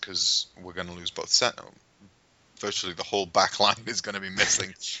minutes because we're going to lose both virtually the whole back line is going to be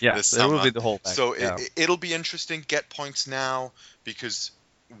missing this summer. Yeah, it will be the whole back. So it'll be interesting. Get points now because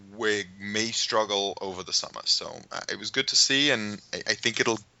we may struggle over the summer. So it was good to see, and I think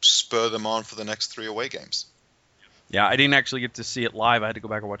it'll spur them on for the next 3 away games. Yeah, I didn't actually get to see it live. I had to go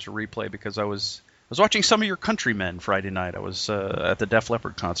back and watch a replay because I was watching some of your countrymen Friday night. I was at the Def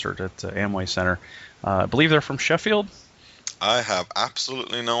Leppard concert at Amway Center. I believe they're from Sheffield. I have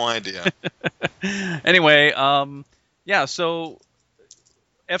absolutely no idea. Anyway, so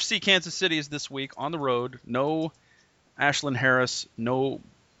FC Kansas City is this week on the road. No Ashlyn Harris, no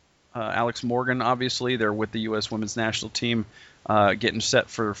Alex Morgan, obviously. They're with the U.S. women's national team getting set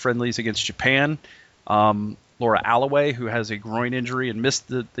for friendlies against Japan. Laura Alloway, who has a groin injury and missed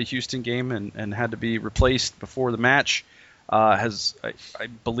the Houston game and had to be replaced before the match, I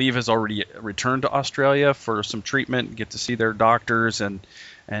believe has already returned to Australia for some treatment, get to see their doctors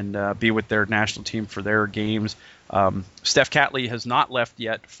and be with their national team for their games. Steph Catley has not left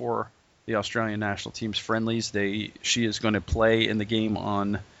yet for the Australian national team's friendlies. She is going to play in the game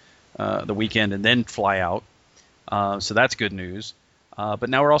on the weekend and then fly out. So that's good news. But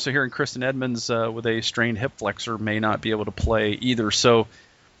now we're also hearing Kristen Edmonds with a strained hip flexor may not be able to play either. So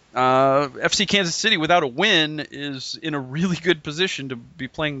FC Kansas City, without a win, is in a really good position to be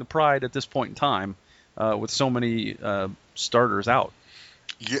playing the Pride at this point in time with so many starters out.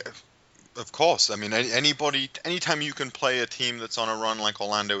 Yeah, of course. I mean, anytime you can play a team that's on a run like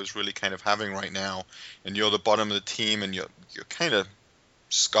Orlando is really kind of having right now, and you're the bottom of the team and you're kind of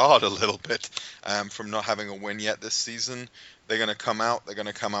scarred a little bit from not having a win yet this season. They're going to come out. They're going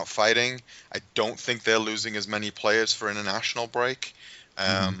to come out fighting. I don't think they're losing as many players for international break.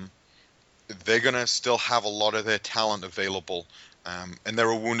 They're going to still have a lot of their talent available, and they're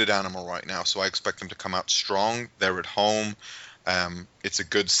a wounded animal right now. So I expect them to come out strong. They're at home. It's a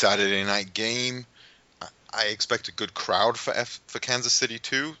good Saturday night game. I expect a good crowd for Kansas City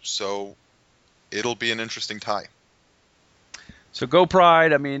too. So it'll be an interesting tie. So go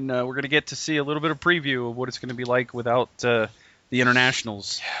Pride. I mean, we're going to get to see a little bit of preview of what it's going to be like without the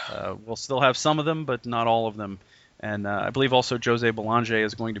internationals. We'll still have some of them, but not all of them. And I believe also Jose Belanger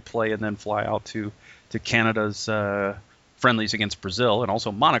is going to play and then fly out to Canada's friendlies against Brazil. And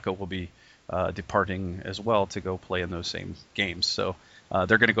also Monaco will be departing as well to go play in those same games. So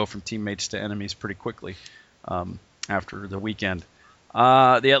they're going to go from teammates to enemies pretty quickly after the weekend.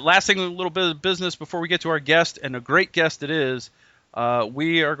 The last thing, a little bit of business before we get to our guest, and a great guest it is.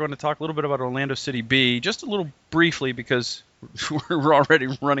 We are going to talk a little bit about Orlando City B, just a little briefly because we're already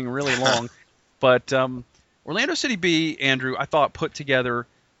running really long. But Orlando City B, Andrew, I thought put together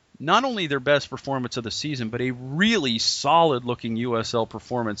not only their best performance of the season, but a really solid-looking USL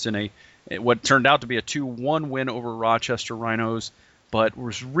performance in what turned out to be a 2-1 win over Rochester Rhinos, but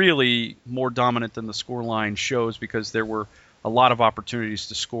was really more dominant than the scoreline shows because there were a lot of opportunities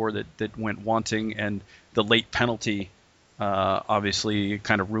to score that went wanting, and the late penalty obviously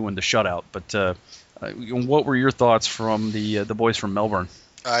kind of ruined the shutout. But what were your thoughts from the boys from Melbourne?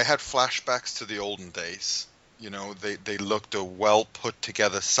 I had flashbacks to the olden days. You know, they looked a well put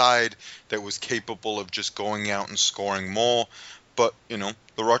together side that was capable of just going out and scoring more. But, you know,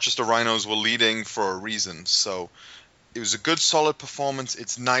 the Rochester Rhinos were leading for a reason. So it was a good, solid performance.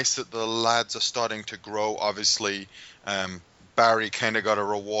 It's nice that the lads are starting to grow. Obviously, Barry kind of got a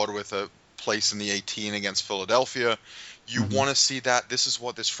reward with a place in the 18 against Philadelphia. You want to see that. This is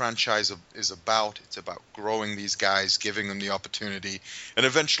what this franchise is about. It's about growing these guys, giving them the opportunity. And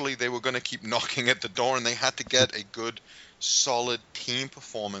eventually they were going to keep knocking at the door, and they had to get a good, solid team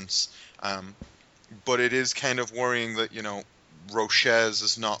performance. But it is kind of worrying that, you know, Roches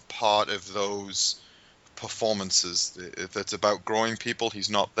is not part of those performances. If it's about growing people,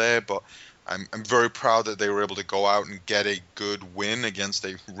 he's not there. But I'm very proud that they were able to go out and get a good win against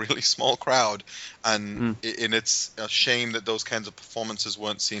a really small crowd, and it's a shame that those kinds of performances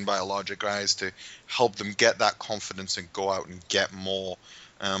weren't seen by a larger guys to help them get that confidence and go out and get more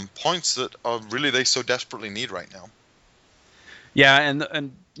points that are really they so desperately need right now. Yeah,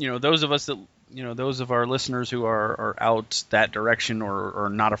 and those of us that those of our listeners who are out that direction or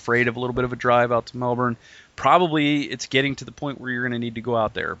not afraid of a little bit of a drive out to Melbourne, probably it's getting to the point where you're going to need to go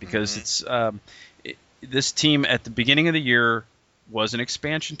out there because it's this team at the beginning of the year was an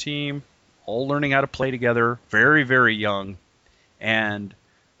expansion team, all learning how to play together, very, very young, and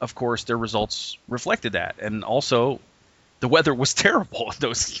of course their results reflected that. And also, the weather was terrible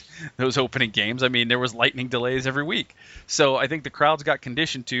in those opening games. I mean, there was lightning delays every week, so I think the crowds got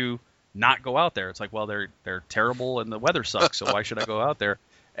conditioned to not go out there. It's like, well, they're terrible and the weather sucks, so why should I go out there?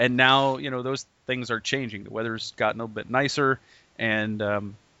 And now, those things are changing. The weather's gotten a little bit nicer, and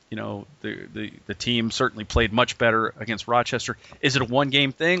the team certainly played much better against Rochester. Is it a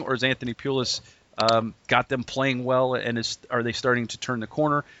one-game thing, or has Anthony Pulis got them playing well, and are they starting to turn the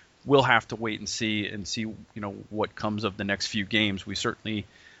corner? We'll have to wait and see what comes of the next few games. We certainly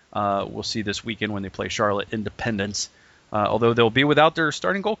will see this weekend when they play Charlotte Independence. Although they'll be without their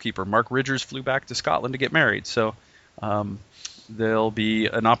starting goalkeeper. Mark Ridgers flew back to Scotland to get married. So there'll be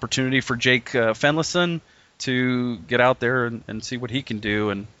an opportunity for Jake Fenlison to get out there and see what he can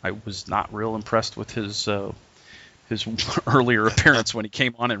do. And I was not real impressed with his earlier appearance when he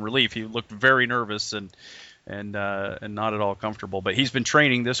came on in relief. He looked very nervous and not at all comfortable. But he's been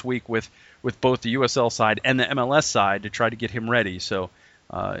training this week with both the USL side and the MLS side to try to get him ready. So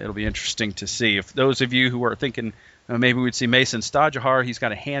it'll be interesting to see. If those of you who are thinking maybe we'd see Mason Stajahar, he's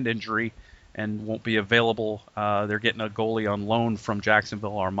got a hand injury and won't be available. They're getting a goalie on loan from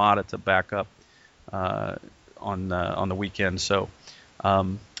Jacksonville Armada to back up on the weekend. So,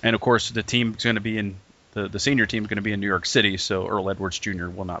 and of course the team's going to be in the senior team is going to be in New York City. So Earl Edwards Jr.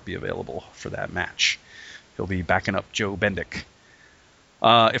 will not be available for that match. He'll be backing up Joe Bendick.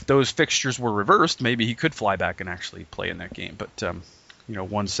 If those fixtures were reversed, maybe he could fly back and actually play in that game. But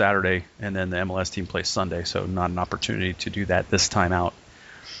one Saturday, and then the MLS team plays Sunday, so not an opportunity to do that this time out.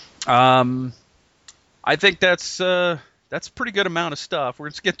 I think that's a pretty good amount of stuff. We're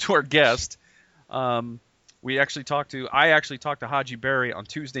going to get to our guest. I actually talked to Hadji Barry on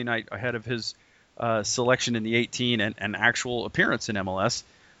Tuesday night ahead of his selection in the 18 and actual appearance in MLS.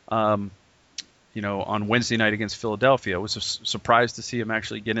 On Wednesday night against Philadelphia. I was surprised to see him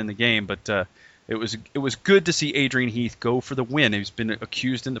actually get in the game, but it was good to see Adrian Heath go for the win. He's been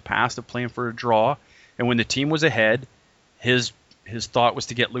accused in the past of playing for a draw, and when the team was ahead, his thought was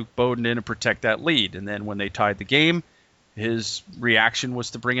to get Luke Bowden in and protect that lead. And then when they tied the game, his reaction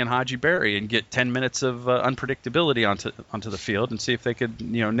was to bring in Hadji Barry and get 10 minutes of unpredictability onto the field and see if they could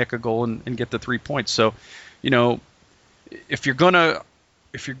nick a goal and get the 3 points. So, if you're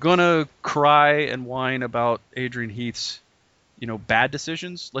gonna cry and whine about Adrian Heath's bad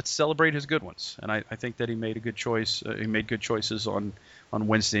decisions, let's celebrate his good ones. And I think that he made a good choice. He made good choices on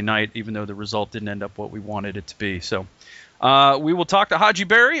Wednesday night, even though the result didn't end up what we wanted it to be. So we will talk to Hadji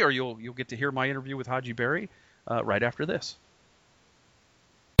Barry, or you'll get to hear my interview with Hadji Barry right after this.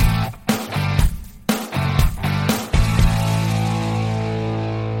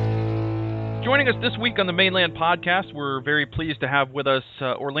 Joining us this week on the Mainland Podcast, we're very pleased to have with us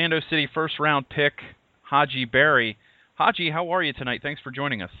Orlando City first-round pick Hadji Barry. Hadji, how are you tonight? Thanks for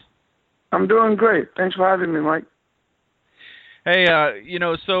joining us. I'm doing great. Thanks for having me, Mike. Hey,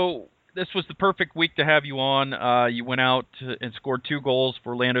 so this was the perfect week to have you on. You went out and scored 2 goals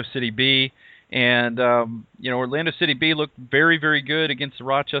for Orlando City B. And, Orlando City B looked very, very good against the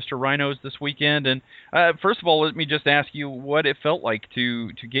Rochester Rhinos this weekend. And first of all, let me just ask you what it felt like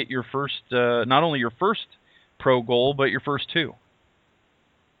to get your first, not only your first pro goal, but your first 2.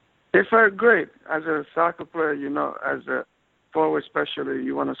 It felt great. As a soccer player, as a forward especially,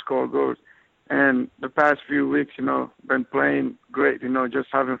 you want to score goals. And the past few weeks, been playing great, just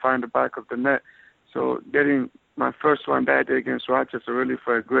having fun the back of the net. So getting my first one that day against Rochester really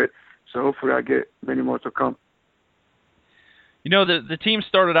felt great. So hopefully I get many more to come. The team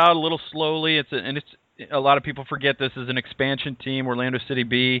started out a little slowly. It's a lot of people forget this is an expansion team, Orlando City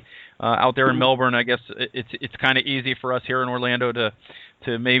B, out there in Melbourne. I guess it's kind of easy for us here in Orlando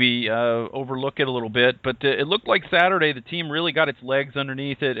to maybe overlook it a little bit. But it looked like Saturday the team really got its legs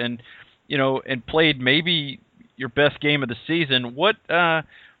underneath it and played maybe your best game of the season. What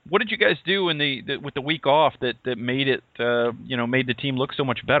did you guys do with the week off that made it made the team look so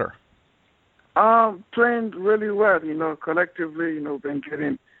much better? Playing really well, collectively, been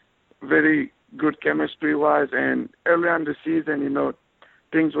getting very good chemistry-wise. And early on the season,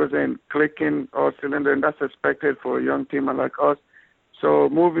 things wasn't clicking all cylinder, and that's expected for a young team like us. So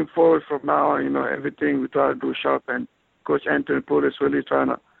moving forward from now on, everything we try to do sharp, and Coach Anthony Poole is really trying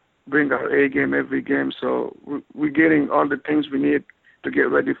to bring our A game every game. So we're getting all the things we need to get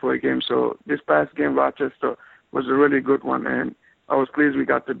ready for a game. So this past game, Rochester was a really good one, and I was pleased we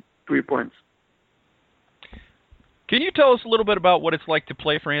got the 3 points. Can you tell us a little bit about what it's like to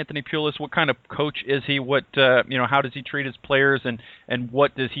play for Anthony Pulis? What kind of coach is he? What how does he treat his players, and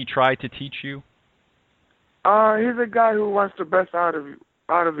what does he try to teach you? He's a guy who wants the best out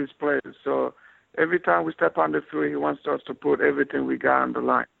of his players. So every time we step on the field, he wants us to put everything we got on the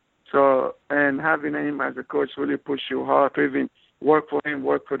line. So, and having him as a coach really push you hard to even work for him,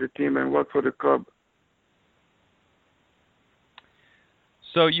 work for the team, and work for the club.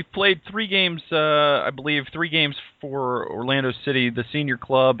 So you've played 3 games, I believe, 3 games for Orlando City, the senior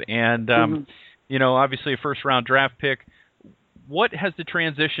club, and obviously a first-round draft pick. What has the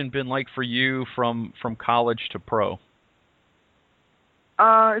transition been like for you from college to pro?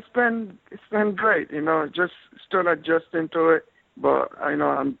 It's been great. Just still adjusting to it, but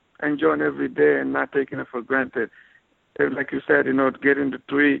I'm enjoying every day and not taking it for granted. Like you said, getting the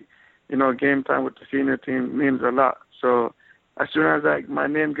 3, game time with the senior team means a lot. So as soon as my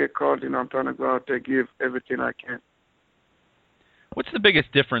name get called, I'm trying to go out there, give everything I can. What's the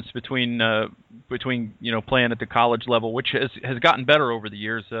biggest difference between playing at the college level, which has gotten better over the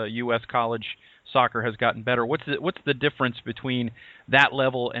years? U.S. college soccer has gotten better. What's the difference between that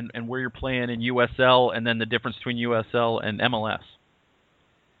level and where you're playing in USL, and then the difference between USL and MLS?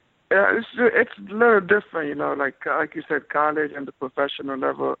 Yeah, it's a little different, like you said, college and the professional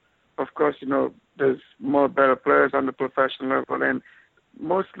level. Of course, there's more better players on the professional level, and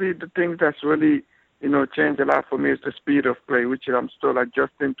mostly the thing that's really changed a lot for me is the speed of play, which I'm still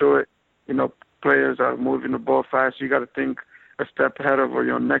adjusting to it. Players are moving the ball fast. You got to think a step ahead of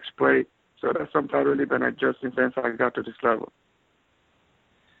your next play. So that's something I've really been adjusting since I got to this level.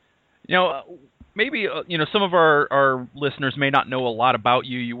 Maybe some of our listeners may not know a lot about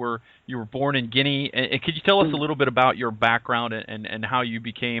you. You were born in Guinea, and could you tell us a little bit about your background and how you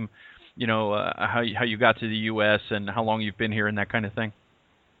became, how you got to the U.S. and how long you've been here and that kind of thing?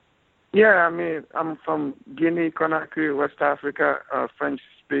 Yeah, I'm from Guinea, Conakry, West Africa, a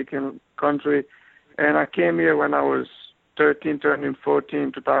French-speaking country, and I came here when I was 13, turning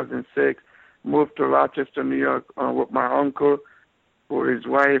 14, 2006. Moved to Rochester, New York, with my uncle, with his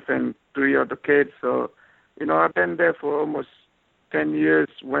wife, and 3 other kids. So, I've been there for almost 10 years.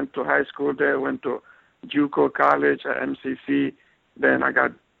 Went to high school there. Went to JUCO college at MCC. Then I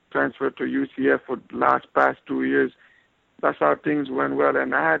got transferred to UCF for the past 2 years. That's how things went well.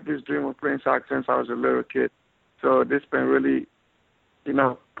 And I had this dream of playing soccer since I was a little kid. So this been really,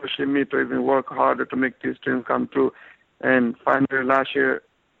 pushing me to even work harder to make this dream come true. And finally, last year,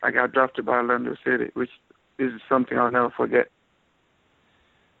 I got drafted by Orlando City, which is something I'll never forget.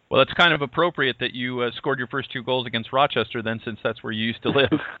 Well, it's kind of appropriate that you scored your first 2 goals against Rochester then, since that's where you used to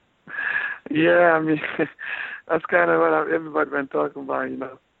live. Yeah, that's kind of what everybody's been talking about, It's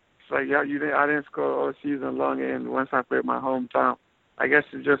like, I didn't score all season long, and once I played my hometown, I guess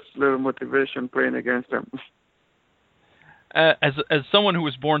it's just a little motivation playing against them. As someone who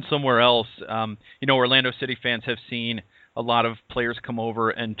was born somewhere else, Orlando City fans have seen a lot of players come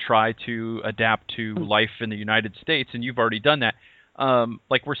over and try to adapt to life in the United States, and you've already done that.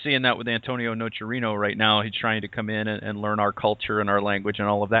 Like we're seeing that with Antonio Nocerino right now. He's trying to come in and learn our culture and our language and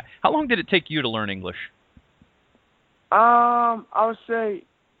all of that. How long did it take you to learn English? I would say,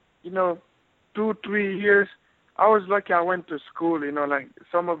 2-3 years. I was lucky I went to school, like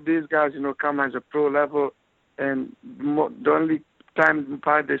some of these guys, come as a pro level, and the only time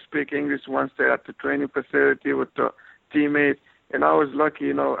they speak English once they're at the training facility with the teammates. And I was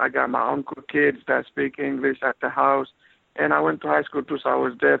lucky, I got my uncle kids that speak English at the house. And I went to high school too, so I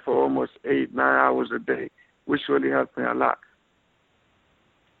was there for almost 8-9 hours a day, which really helped me a lot.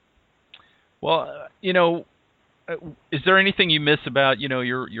 Well, is there anything you miss about,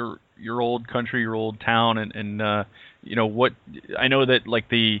 your old country, your old town, and what I know that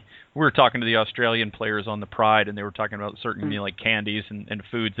we were talking to the Australian players on the Pride, and they were talking about certain like candies and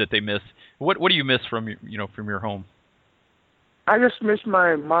foods that they miss. What do you miss from from your home? I just miss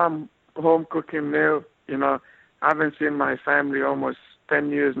my mom home cooking meal. I haven't seen my family almost 10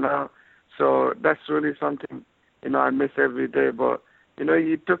 years now, so that's really something I miss every day. But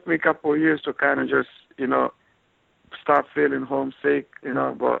it took me a couple of years to kind of just start feeling homesick.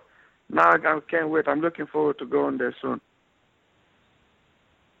 But now I can't wait. I'm looking forward to going there soon.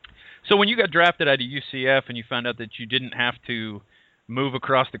 So when you got drafted out of UCF and you found out that you didn't have to move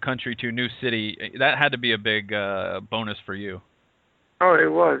across the country to a new city, that had to be a big bonus for you. Oh,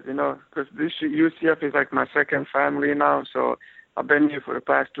 it was, because this UCF is like my second family now. So I've been here for the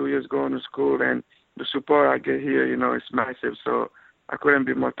past 2 years going to school, and the support I get here, is massive. So I couldn't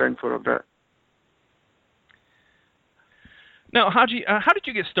be more thankful of that. Now, Hadji, how did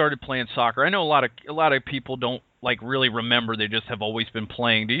you get started playing soccer? I know a lot of people don't really remember. They just have always been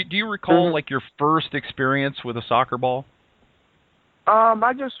playing. Do you recall your first experience with a soccer ball?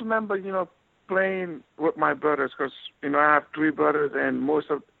 I just remember, playing with my brothers because, I have 3 brothers and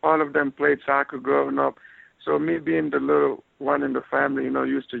all of them played soccer growing up. So me being the little one in the family,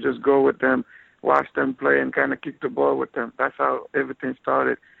 used to just go with them, watch them play and kind of kick the ball with them. That's how everything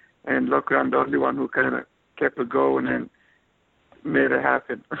started. And luckily I'm the only one who kind of kept it going and made it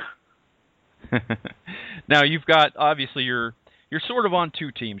happen. Now you've got, obviously you're sort of on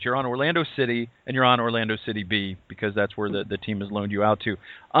 2 teams. You're on Orlando City and you're on Orlando City B because that's where the team has loaned you out to.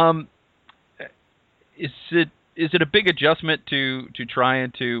 Is it a big adjustment to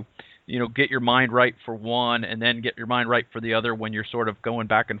trying to get your mind right for one and then get your mind right for the other when you're sort of going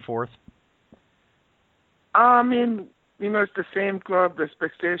back and forth? I mean, it's the same club. The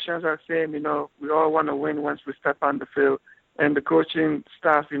expectations are the same. We all want to win once we step on the field. And the coaching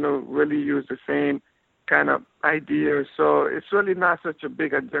staff, really use the same kind of ideas. So it's really not such a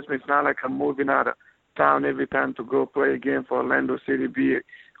big adjustment. It's not like I'm moving out of town every time to go play a game for Orlando City B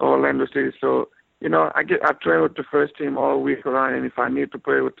or Orlando City. So, I train with the first team all week around, and if I need to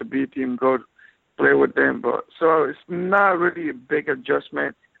play with the B team, go play with them. But so it's not really a big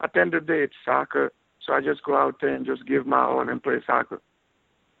adjustment. At the end of the day, it's soccer. So I just go out there and just give my all and play soccer.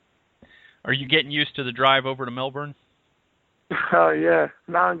 Are you getting used to the drive over to Melbourne? Oh, yeah.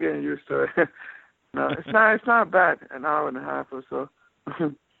 Now I'm getting used to it. No, it's not bad. An hour and a half or so.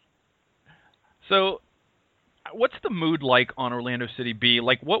 So what's the mood like on Orlando City B?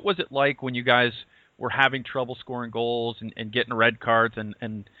 What was it like when you guys were having trouble scoring goals and getting red cards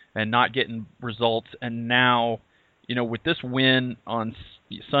and not getting results? And now, with this win on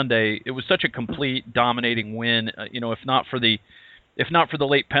Sunday, it was such a complete dominating win. If not for the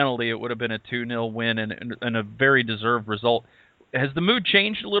late penalty, it would have been a 2-0 win and a very deserved result. Has the mood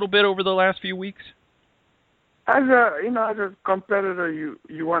changed a little bit over the last few weeks? As a competitor,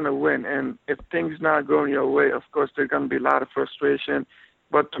 you want to win, and if things not going your way, of course there's going to be a lot of frustration.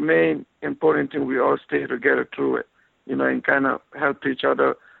 But the main important thing, we all stay together through it, and kind of help each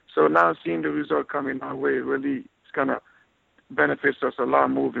other. So now seeing the result coming our way really is going to benefit us a lot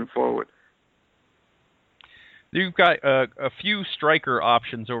moving forward. You've got a few striker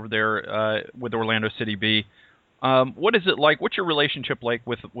options over there with Orlando City B. What is it like? What's your relationship like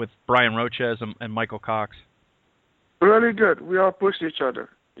with Brian Roches and Michael Cox? Really good. We all push each other.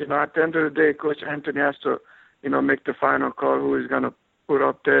 At the end of the day, Coach Anthony has to, make the final call who he's going to put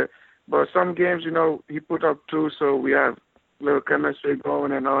up there. But some games, he put up 2, so we have a little chemistry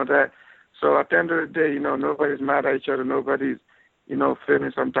going and all that. So at the end of the day, nobody's mad at each other. Nobody's,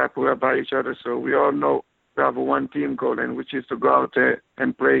 feeling some type of way about each other. So we all know we have a one team goal, and which is to go out there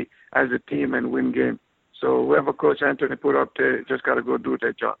and play as a team and win game. So whoever Coach Anthony put up there just got to go do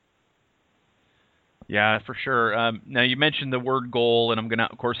their job. Yeah, for sure. Now you mentioned the word goal, and I'm gonna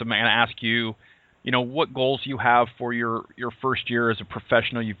ask you, what goals you have for your first year as a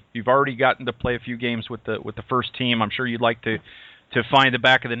professional. You've already gotten to play a few games with the first team. I'm sure you'd like to find the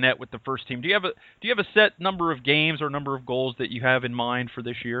back of the net with the first team. Do you have a set number of games or number of goals that you have in mind for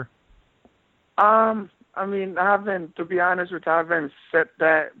this year? I haven't, to be honest with you, I haven't set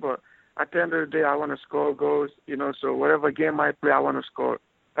that, but at the end of the day, I want to score goals, so whatever game I play, I want to score.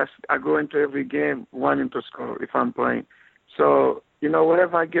 I go into every game wanting to score if I'm playing. So,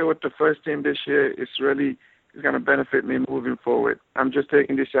 whatever I get with the first team this year, it's going to benefit me moving forward. I'm just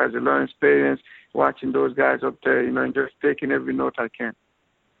taking this year as a learning experience, watching those guys up there, and just taking every note I can.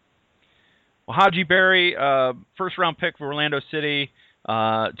 Well, Hadji Barry, first-round pick for Orlando City,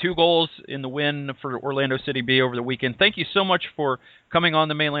 2 goals in the win for Orlando City B over the weekend. Thank you so much for coming on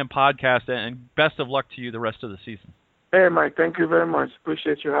the Mainland Podcast, and best of luck to you the rest of the season. Hey, Mike, thank you very much.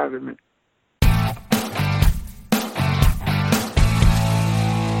 Appreciate you having me.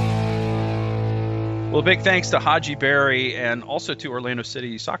 Well, big thanks to Hadji Barry and also to Orlando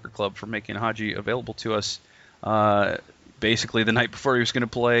City Soccer Club for making Hadji available to us basically the night before he was going to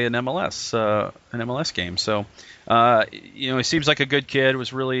play an MLS game. So, he seems like a good kid. It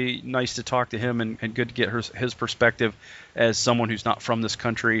was really nice to talk to him and good to get his perspective as someone who's not from this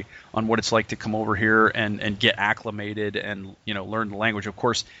country on what it's like to come over here and get acclimated and, learn the language. Of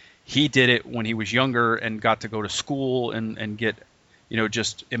course, he did it when he was younger and got to go to school and get,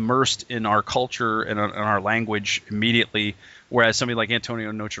 just immersed in our culture and our language immediately. Whereas somebody like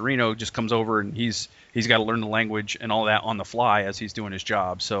Antonio Nocerino just comes over and he's got to learn the language and all that on the fly as he's doing his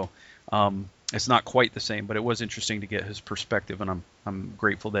job. So it's not quite the same, but it was interesting to get his perspective, and I'm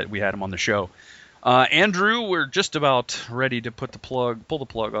grateful that we had him on the show. Andrew, we're just about ready to pull the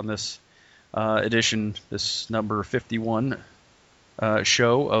plug on this edition, this number 51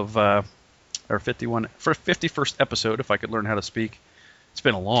 show of our 51st episode, if I could learn how to speak. It's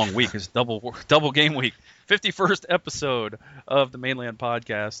been a long week. It's double game week. 51st episode of the Mainland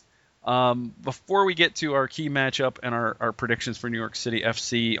Podcast. Before we get to our key matchup and our predictions for New York City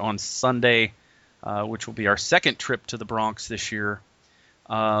FC on Sunday, which will be our second trip to the Bronx this year,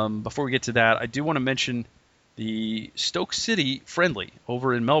 before we get to that, I do want to mention the Stoke City friendly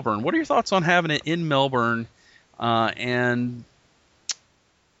over in Melbourne. What are your thoughts on having it in Melbourne, and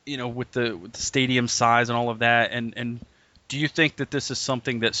with the stadium size and all of that, and do you think that this is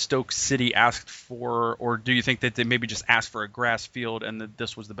something that Stoke City asked for, or do you think that they maybe just asked for a grass field and that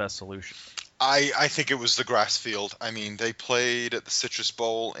this was the best solution? I think it was the grass field. I mean, they played at the Citrus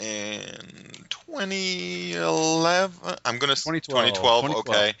Bowl in 2011. I'm going to 2012.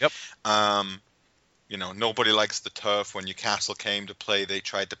 Okay. Yep. Nobody likes the turf. When Newcastle came to play, they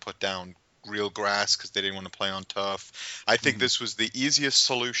tried to put down real grass because they didn't want to play on turf. I think this was the easiest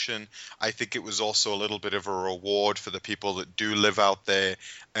solution. I think it was also a little bit of a reward for the people that do live out there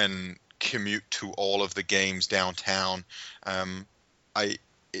and commute to all of the games downtown.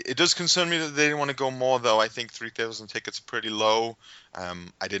 It does concern me that they didn't want to go more, though. I think 3,000 tickets are pretty low.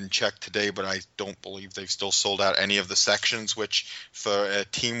 I didn't check today, but I don't believe they've still sold out any of the sections, which for a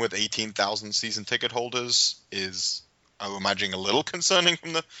team with 18,000 season ticket holders is, I'm imagining, a little concerning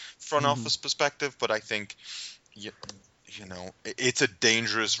from the front office perspective. But I think, it's a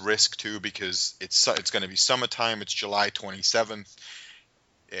dangerous risk too, because it's going to be summertime. It's July 27th.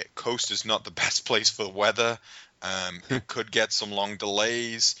 Coast is not the best place for the weather. It could get some long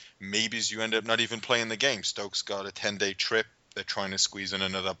delays. Maybe you end up not even playing the game. Stoke's got a 10-day trip. They're trying to squeeze in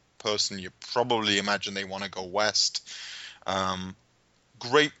another person. You probably imagine they want to go west.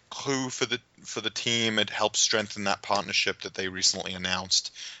 Great clue for the team. It helps strengthen that partnership that they recently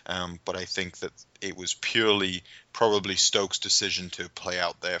announced. But I think that it was purely probably Stoke's decision to play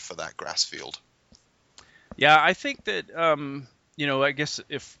out there for that grass field. Yeah, I think that I guess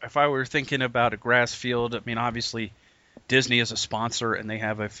if I were thinking about a grass field, I mean, obviously Disney is a sponsor and they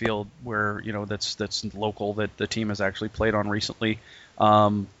have a field where, that's local that the team has actually played on recently.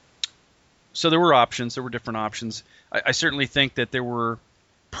 So there were options. There were different options. I certainly think that there were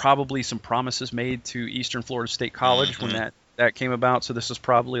probably some promises made to Eastern Florida State College when that came about. So this is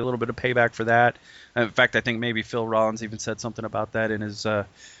probably a little bit of payback for that. In fact, I think maybe Phil Rollins even said something about that in his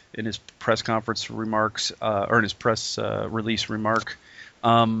press conference remarks, or in his press release remark.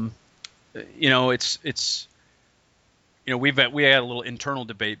 It's we had a little internal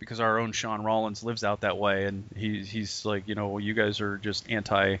debate because our own Sean Rollins lives out that way, and he's like, you guys are just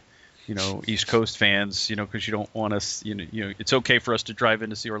anti, East Coast fans, because you don't want us, it's okay for us to drive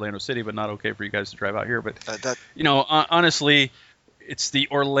in to see Orlando City, but not okay for you guys to drive out here. But honestly, it's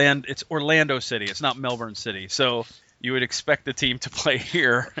Orlando City. It's not Melbourne City. So you would expect the team to play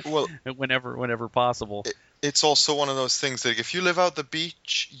here whenever possible. It's also one of those things that if you live out the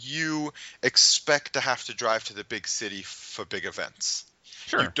beach, you expect to have to drive to the big city for big events.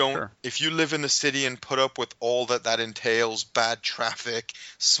 Sure. You don't. Sure. If you live in the city and put up with all that entails, bad traffic,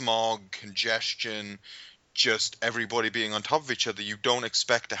 smog, congestion, just everybody being on top of each other, you don't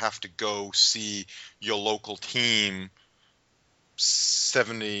expect to have to go see your local team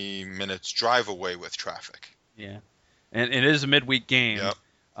 70 minutes drive away with traffic. Yeah. And it is a midweek game, yep.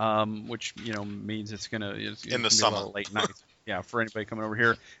 Which means it's gonna in the summer, be a late night. Yeah, for anybody coming over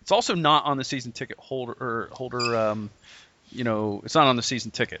here. It's also not on the season ticket holder. It's not on the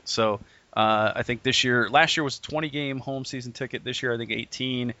season ticket. So I think last year was a 20-game home season ticket. This year I think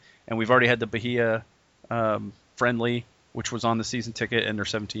 18, and we've already had the Bahia friendly, which was on the season ticket, and there's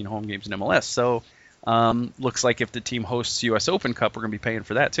 17 home games in MLS. So looks like if the team hosts U.S. Open Cup, we're gonna be paying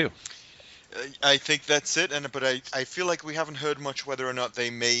for that too. I think that's it, but I feel like we haven't heard much whether or not they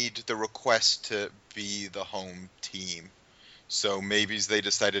made the request to be the home team. So maybe they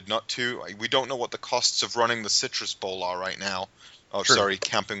decided not to. We don't know what the costs of running the Citrus Bowl are right now. Oh, sure. Sorry,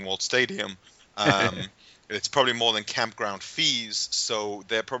 Camping World Stadium. It's probably more than campground fees, so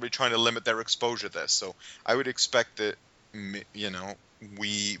they're probably trying to limit their exposure there. So I would expect that,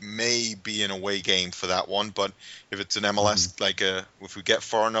 we may be an away game for that one, but if it's an MLS, if we get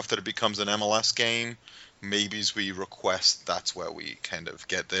far enough that it becomes an MLS game, maybe as we request, that's where we kind of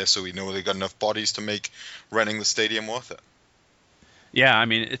get there, so we know they've got enough bodies to make renting the stadium worth it. Yeah, I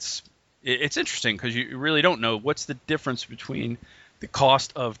mean it's interesting because you really don't know what's the difference between the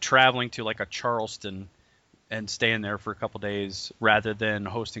cost of traveling to like a Charleston and staying there for a couple days rather than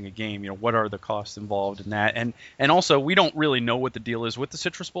hosting a game. What are the costs involved in that? And also we don't really know what the deal is with the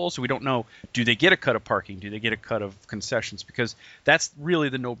Citrus Bowl, so we don't know, do they get a cut of parking? Do they get a cut of concessions? Because that's really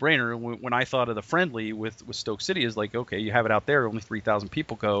the no-brainer. When I thought of the friendly with Stoke City is like, okay, you have it out there, only 3,000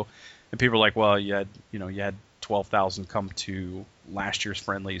 people go, and people are like, well, you had 12,000 come to last year's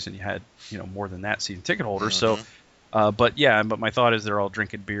friendlies, and you had more than that season ticket holders. So but my thought is they're all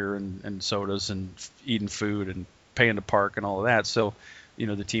drinking beer and sodas and eating food and paying to park and all of that. So,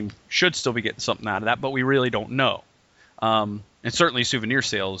 the team should still be getting something out of that, but we really don't know. And certainly souvenir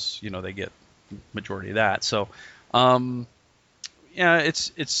sales, they get majority of that. So, it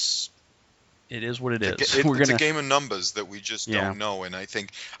is what it is. It's a game of numbers that we just don't know. And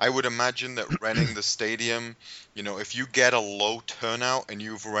I would imagine that renting the stadium, if you get a low turnout and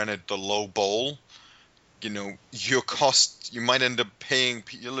you've rented the low bowl, your cost, you might end up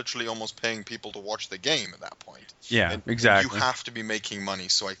you're literally almost paying people to watch the game at that point. Yeah, and exactly. You have to be making money.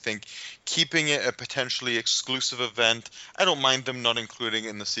 So I think keeping it a potentially exclusive event, I don't mind them not including it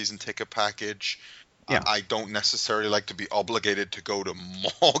in the season ticket package. Yeah. I don't necessarily like to be obligated to go to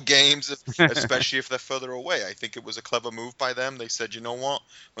more games, especially if they're further away. I think it was a clever move by them. They said, you know what,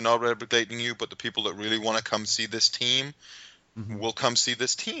 we're not obligating you, but the people that really want to come see this team, will come see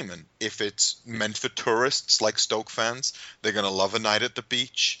this team. And if it's meant for tourists like Stoke fans, they're going to love a night at the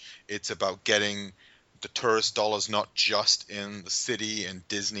beach. It's about getting the tourist dollars not just in the city and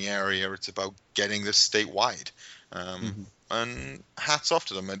Disney area. It's about getting this statewide. And hats off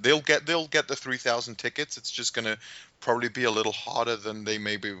to them. And they'll get the 3,000 tickets. It's just going to probably be a little harder than they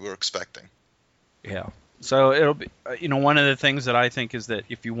maybe were expecting. Yeah. So it'll be, one of the things that I think is that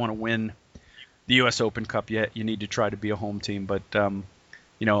if you want to win the U.S. Open Cup, you need to try to be a home team. But,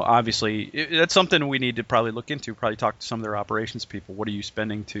 obviously that's something we need to probably look into, probably talk to some of their operations people. What are you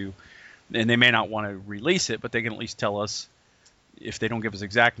spending to, and they may not want to release it, but they can at least tell us, if they don't give us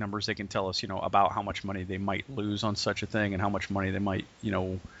exact numbers, they can tell us, about how much money they might lose on such a thing and how much money they might,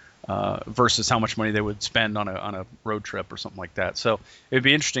 versus how much money they would spend on a road trip or something like that. So it'd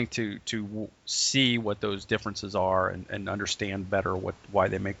be interesting to see what those differences are and understand better why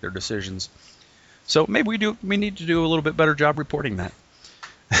they make their decisions. So maybe we need to do a little bit better job reporting that.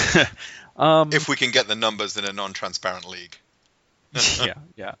 If we can get the numbers in a non-transparent league.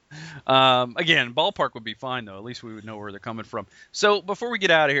 Yeah. Again, ballpark would be fine, though. At least we would know where they're coming from. So before we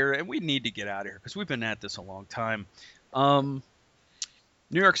get out of here, and we need to get out of here because we've been at this a long time, New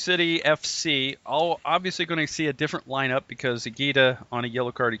York City FC, obviously going to see a different lineup because Higuita on a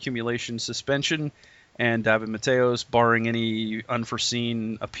yellow card accumulation suspension, and David Mateos, barring any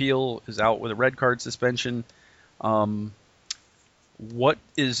unforeseen appeal, is out with a red card suspension. What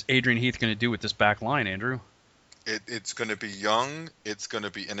is Adrian Heath going to do with this back line, Andrew? It's going to be young, it's going to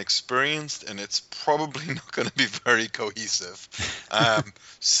be inexperienced, and it's probably not going to be very cohesive.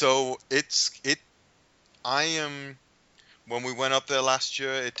 When we went up there last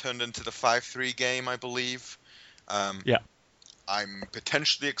year, it turned into the 5-3 game, I believe. I'm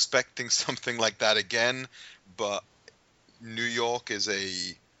potentially expecting something like that again, but New York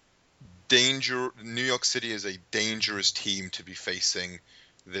City is a dangerous team to be facing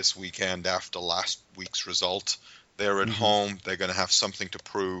this weekend after last week's result. They're at home. They're going to have something to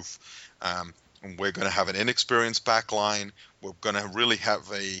prove. And we're going to have an inexperienced back line. We're going to really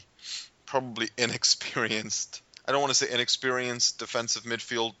have a probably inexperienced, I don't want to say inexperienced defensive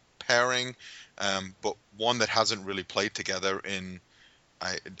midfield pairing, but one that hasn't really played together in,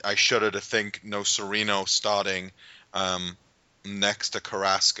 I shudder to think, no Sereno starting next to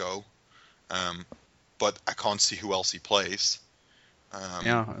Carrasco. But I can't see who else he plays.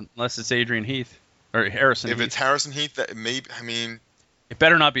 Unless it's Adrian Heath or Harrison. If Heath. It's Harrison Heath, that maybe. I mean, it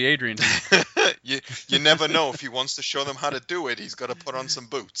better not be Adrian Heath. you never know. If he wants to show them how to do it, he's got to put on some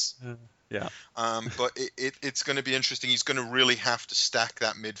boots. But it's going to be interesting. He's going to really have to stack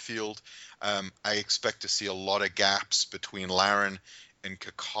that midfield. I expect to see a lot of gaps between Larin and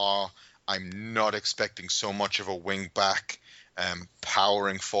Kaká. I'm not expecting so much of a wing back.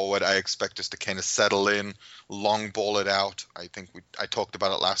 Powering forward, I expect us to kind of settle in, long ball it out. I think I talked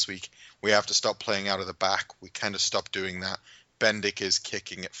about it last week. We have to stop playing out of the back. We kind of stopped doing that. Bendik is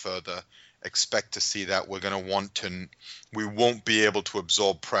kicking it further. Expect to see that. We won't be able to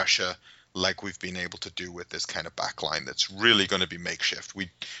absorb pressure like we've been able to do with this kind of back line that's really going to be makeshift.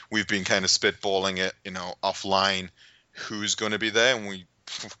 We've been kind of spitballing it, offline, who's going to be there, and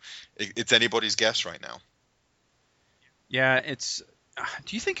it's anybody's guess right now. Yeah, it's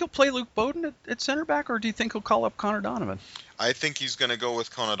Do you think he'll play Luke Bowden at center back, or do you think he'll call up Connor Donovan? I think he's going to go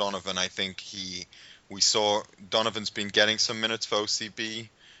with Connor Donovan. I think we saw Donovan's been getting some minutes for OCB.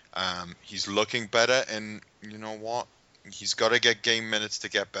 He's looking better, and you know what? He's got to get game minutes to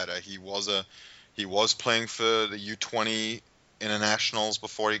get better. He was playing for the U20 internationals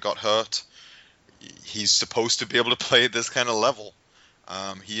before he got hurt. He's supposed to be able to play at this kind of level.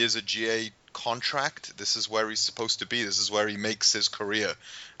 He is a GA contract. This is where he's supposed to be. This is where he makes his career.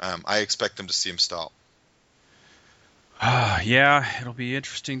 I expect them to see him start. Yeah, it'll be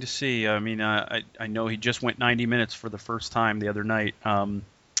interesting to see. I mean, I know he just went 90 minutes for the first time the other night.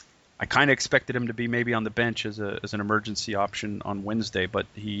 I kind of expected him to be maybe on the bench as an emergency option on Wednesday, but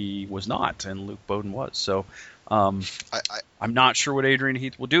he was not, and Luke Bowden was. So I'm not sure what Adrian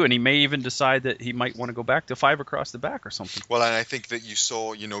Heath will do, and he may even decide that he might want to go back to 5 across the back or something. Well, and I think that you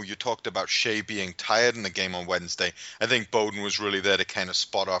saw, you talked about Shea being tired in the game on Wednesday. I think Bowden was really there to kind of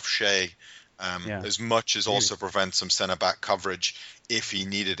spot off Shea. As much as also prevent some centre-back coverage if he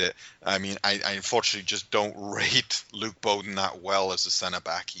needed it. I mean, I unfortunately just don't rate Luke Bowden that well as a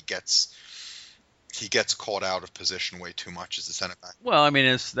centre-back. He gets caught out of position way too much as a centre-back. Well, I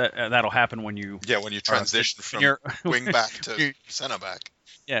mean, that'll happen when you transition from wing-back to centre-back.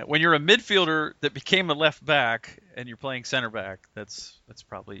 Yeah, when you're a midfielder that became a left-back and you're playing centre-back, that's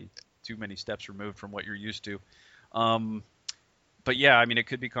probably too many steps removed from what you're used to. But yeah, I mean, it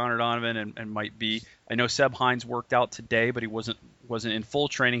could be Connor Donovan and might be. I know Seb Hines worked out today, but he wasn't in full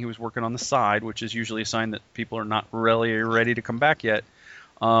training. He was working on the side, which is usually a sign that people are not really ready to come back yet.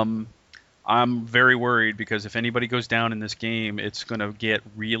 I'm very worried because if anybody goes down in this game, it's going to get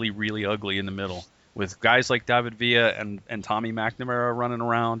really, really ugly in the middle with guys like David Villa and Tommy McNamara running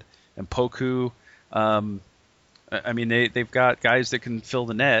around and Poku. I mean, they've got guys that can fill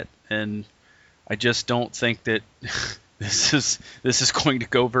the net, and I just don't think that. This is going to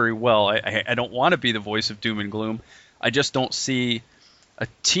go very well. I don't want to be the voice of doom and gloom. I just don't see a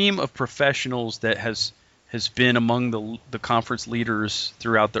team of professionals that has been among the conference leaders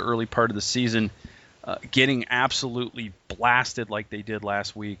throughout the early part of the season getting absolutely blasted like they did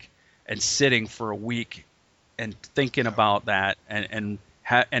last week and sitting for a week and thinking about that and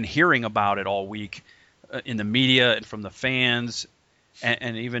hearing about it all week in the media and from the fans.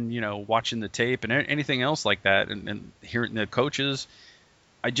 And even, watching the tape and anything else like that and hearing the coaches,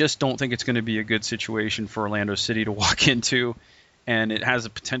 I just don't think it's going to be a good situation for Orlando City to walk into. And it has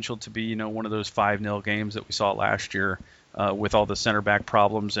the potential to be, one of those 5-0 games that we saw last year with all the center back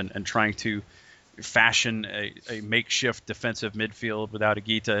problems and trying to fashion a makeshift defensive midfield without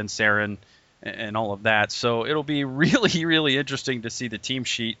Agita and Sarin and all of that. So it'll be really, really interesting to see the team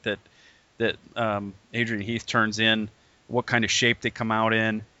sheet that Adrian Heath turns in. What kind of shape they come out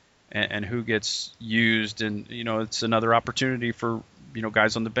in and who gets used. And, it's another opportunity for,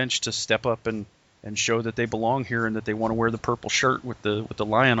 guys on the bench to step up and show that they belong here and that they want to wear the purple shirt with the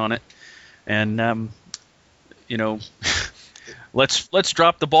lion on it. And, let's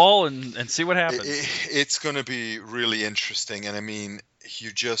drop the ball and see what happens. It's going to be really interesting. And I mean,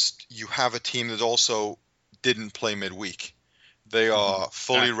 you have a team that also didn't play midweek. They are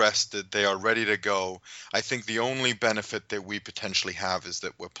fully rested. They are ready to go. I think the only benefit that we potentially have is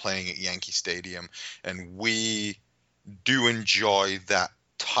that we're playing at Yankee Stadium, and we do enjoy that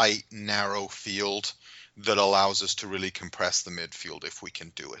tight, narrow field that allows us to really compress the midfield if we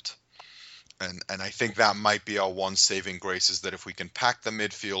can do it. And I think that might be our one saving grace is that if we can pack the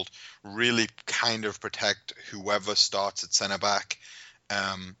midfield, really kind of protect whoever starts at center back,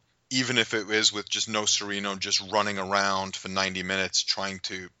 even if it is with just no Sereno just running around for 90 minutes trying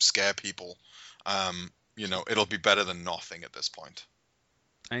to scare people, it'll be better than nothing at this point.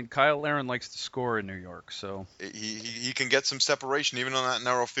 And Kyle Larin likes to score in New York, so he can get some separation even on that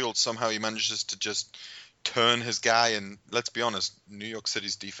narrow field. Somehow he manages to just turn his guy, and let's be honest, New York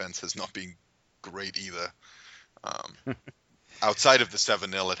City's defense has not been great either. Outside of the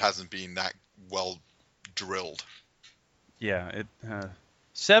 7-0, it hasn't been that well drilled. Yeah,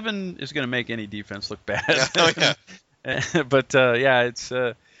 7 is going to make any defense look bad. Yeah. But it's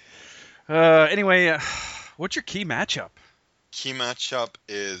anyway. What's your key matchup? Key matchup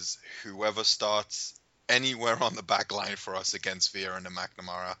is whoever starts anywhere on the back line for us against Villa and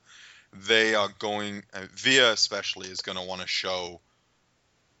McNamara. They are going. Villa especially is going to want to show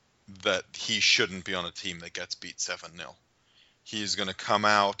that he shouldn't be on a team that gets beat 7-0. He's going to come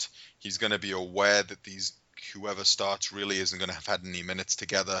out. He's going to be aware that whoever starts really isn't going to have had any minutes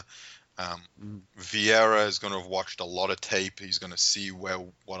together. Vieira is going to have watched a lot of tape. He's going to see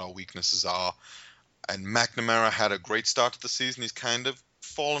what our weaknesses are. And McNamara had a great start to the season. He's kind of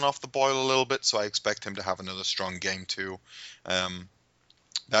fallen off the boil a little bit, so I expect him to have another strong game too.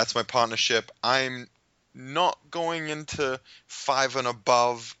 That's my partnership. I'm not going into 5 and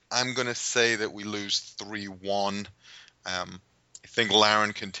above. I'm going to say that we lose 3-1. I think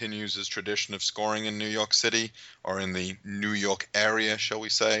Laren continues his tradition of scoring in New York City, or in the New York area, shall we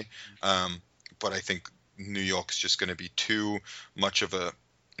say. But I think New York's just going to be too much of a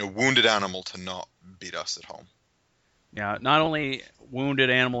wounded animal to not beat us at home. Yeah, not only wounded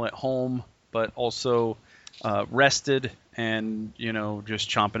animal at home, but also rested and just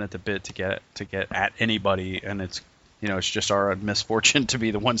chomping at the bit to get at anybody. And it's just our misfortune to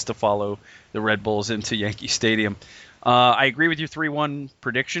be the ones to follow the Red Bulls into Yankee Stadium. I agree with your 3-1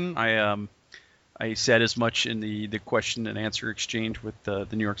 prediction. I said as much in the question and answer exchange with the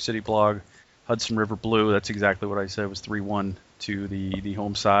New York City blog, Hudson River Blue. That's exactly what I said, was 3-1 to the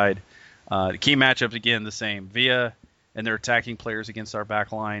home side. The key matchups, again, the same. Villa and their attacking players against our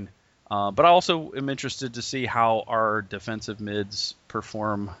back line. But I also am interested to see how our defensive mids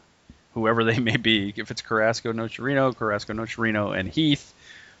perform, whoever they may be. If it's Carrasco, and Heath,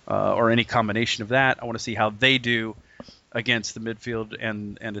 or any combination of that, I want to see how they do against the midfield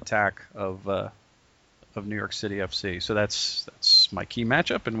and attack of New York City FC. So that's my key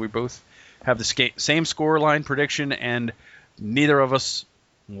matchup, and we both have the same scoreline prediction, and neither of us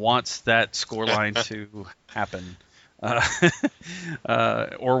wants that scoreline to happen.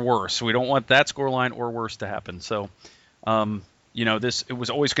 Or worse. We don't want that scoreline or worse to happen. So, it was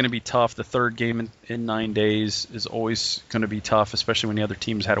always going to be tough. The third game in 9 days is always going to be tough, especially when the other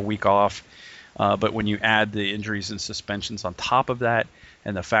teams had a week off. But when you add the injuries and suspensions on top of that,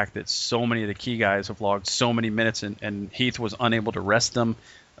 and the fact that so many of the key guys have logged so many minutes and Heath was unable to rest them,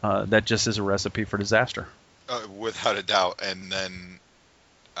 that just is a recipe for disaster. Without a doubt. And then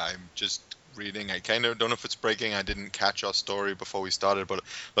I'm just reading, I kind of don't know if it's breaking. I didn't catch our story before we started, but it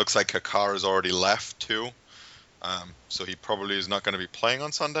looks like Kakar has already left too. So he probably is not going to be playing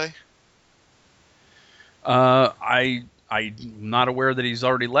on Sunday. I'm not aware that he's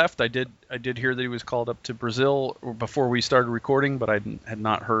already left. I did hear that he was called up to Brazil before we started recording, but I had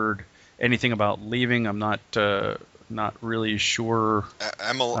not heard anything about leaving. I'm not really sure.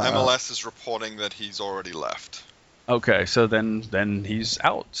 MLS is reporting that he's already left. Okay, so then he's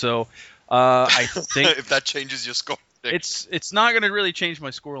out. So I think if that changes your score, it's not going to really change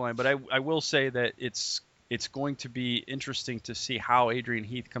my scoreline, but I will say that it's going to be interesting to see how Adrian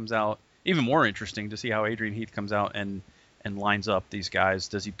Heath comes out. Even more interesting to see how Adrian Heath comes out and lines up these guys.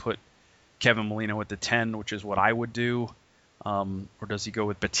 Does he put Kevin Molino at the 10, which is what I would do, or does he go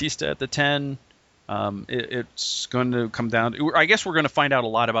with Batista at the 10? It's going to come down. I guess we're going to find out a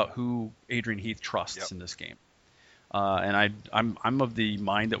lot about who Adrian Heath trusts in this game. And I'm of the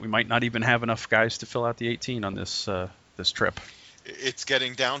mind that we might not even have enough guys to fill out the 18 on this trip. It's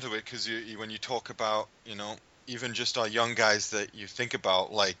getting down to it, because when you talk about, even just our young guys that you think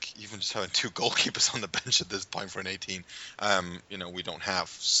about, like even just having 2 goalkeepers on the bench at this point for an 18, we don't have.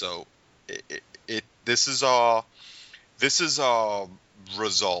 So this is our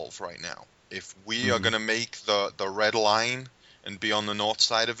resolve right now. If we are going to make the red line and be on the north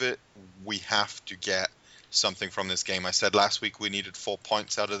side of it, we have to get something from this game. I said last week we needed 4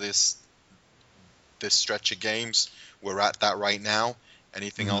 points out of this stretch of games. We're at that right now.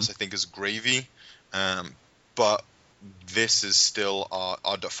 Anything else I think is gravy. But this is still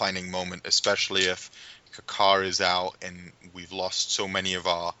our defining moment, especially if Kakar is out and we've lost so many of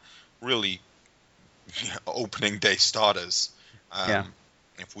our really opening day starters.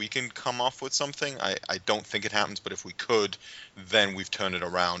 If we can come off with something, I don't think it happens, but if we could, then we've turned it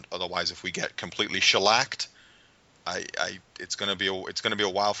around. Otherwise, if we get completely shellacked, it's gonna be a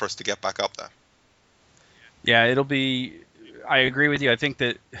while for us to get back up there. Yeah, it'll be. I agree with you. I think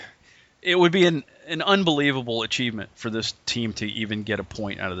that it would be an unbelievable achievement for this team to even get a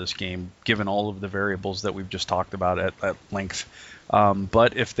point out of this game, given all of the variables that we've just talked about at length.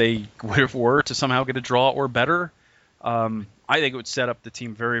 But if they were to somehow get a draw or better, I think it would set up the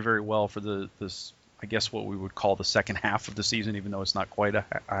team very, very well for this, I guess what we would call the second half of the season, even though it's not quite a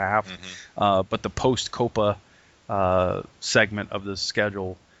half. But the post-Copa segment of the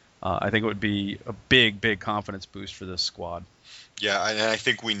schedule, I think it would be a big, big confidence boost for this squad. Yeah, and I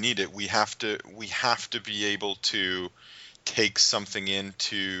think we need it. We have to be able to take something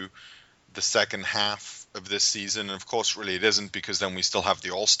into the second half of this season. And of course, really it isn't, because then we still have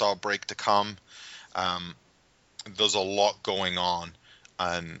the All-Star break to come. There's a lot going on,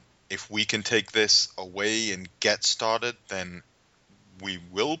 and if we can take this away and get started, then we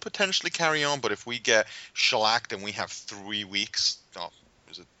will potentially carry on. But if we get shellacked and we have 3 weeks,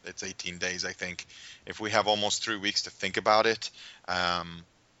 it's 18 days, I think. If we have almost 3 weeks to think about it,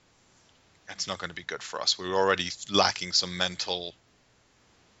 that's not going to be good for us. We're already lacking some mental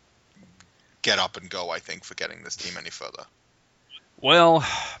get up and go, I think, for getting this team any further. Well,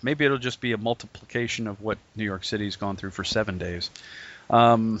 maybe it'll just be a multiplication of what New York City's gone through for 7 days.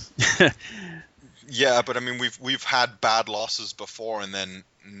 Yeah, but I mean, we've had bad losses before and then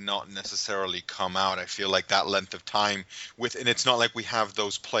not necessarily come out. I feel like that length of time and it's not like we have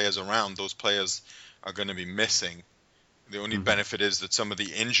those players around. Those players are going to be missing. The only benefit is that some of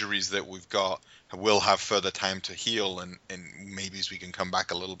the injuries that we've got will have further time to heal, and maybe we can come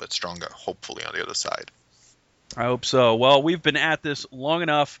back a little bit stronger, hopefully, on the other side. I hope so. Well, we've been at this long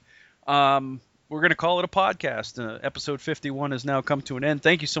enough. We're going to call it a podcast. Episode 51 has now come to an end.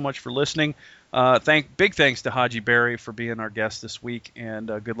 Thank you so much for listening. Big thanks to Hadji Barry for being our guest this week, and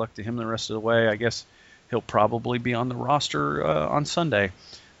good luck to him the rest of the way. I guess he'll probably be on the roster on Sunday.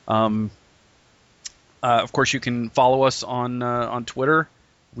 Of course, you can follow us on Twitter.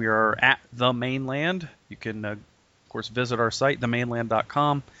 We are at The Mainland. You can, of course, visit our site,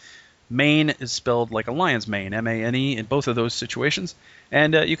 themainland.com. Maine is spelled like a lion's mane, M-A-N-E, in both of those situations.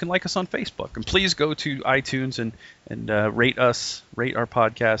 And you can like us on Facebook. And please go to iTunes and rate our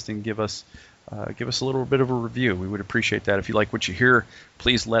podcast and give us a little bit of a review. We would appreciate that. If you like what you hear,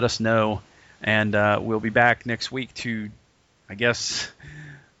 please let us know. And we'll be back next week to, I guess,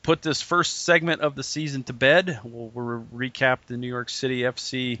 put this first segment of the season to bed. We'll recap the New York City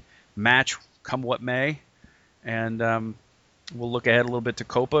FC match come what may. And we'll look ahead a little bit to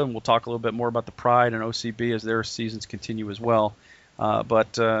Copa, and we'll talk a little bit more about the Pride and OCB as their seasons continue as well.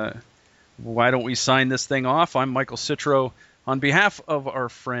 But why don't we sign this thing off? I'm Michael Citro. On behalf of our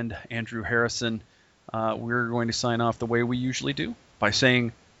friend Andrew Harrison, we're going to sign off the way we usually do by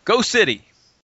saying, Go City!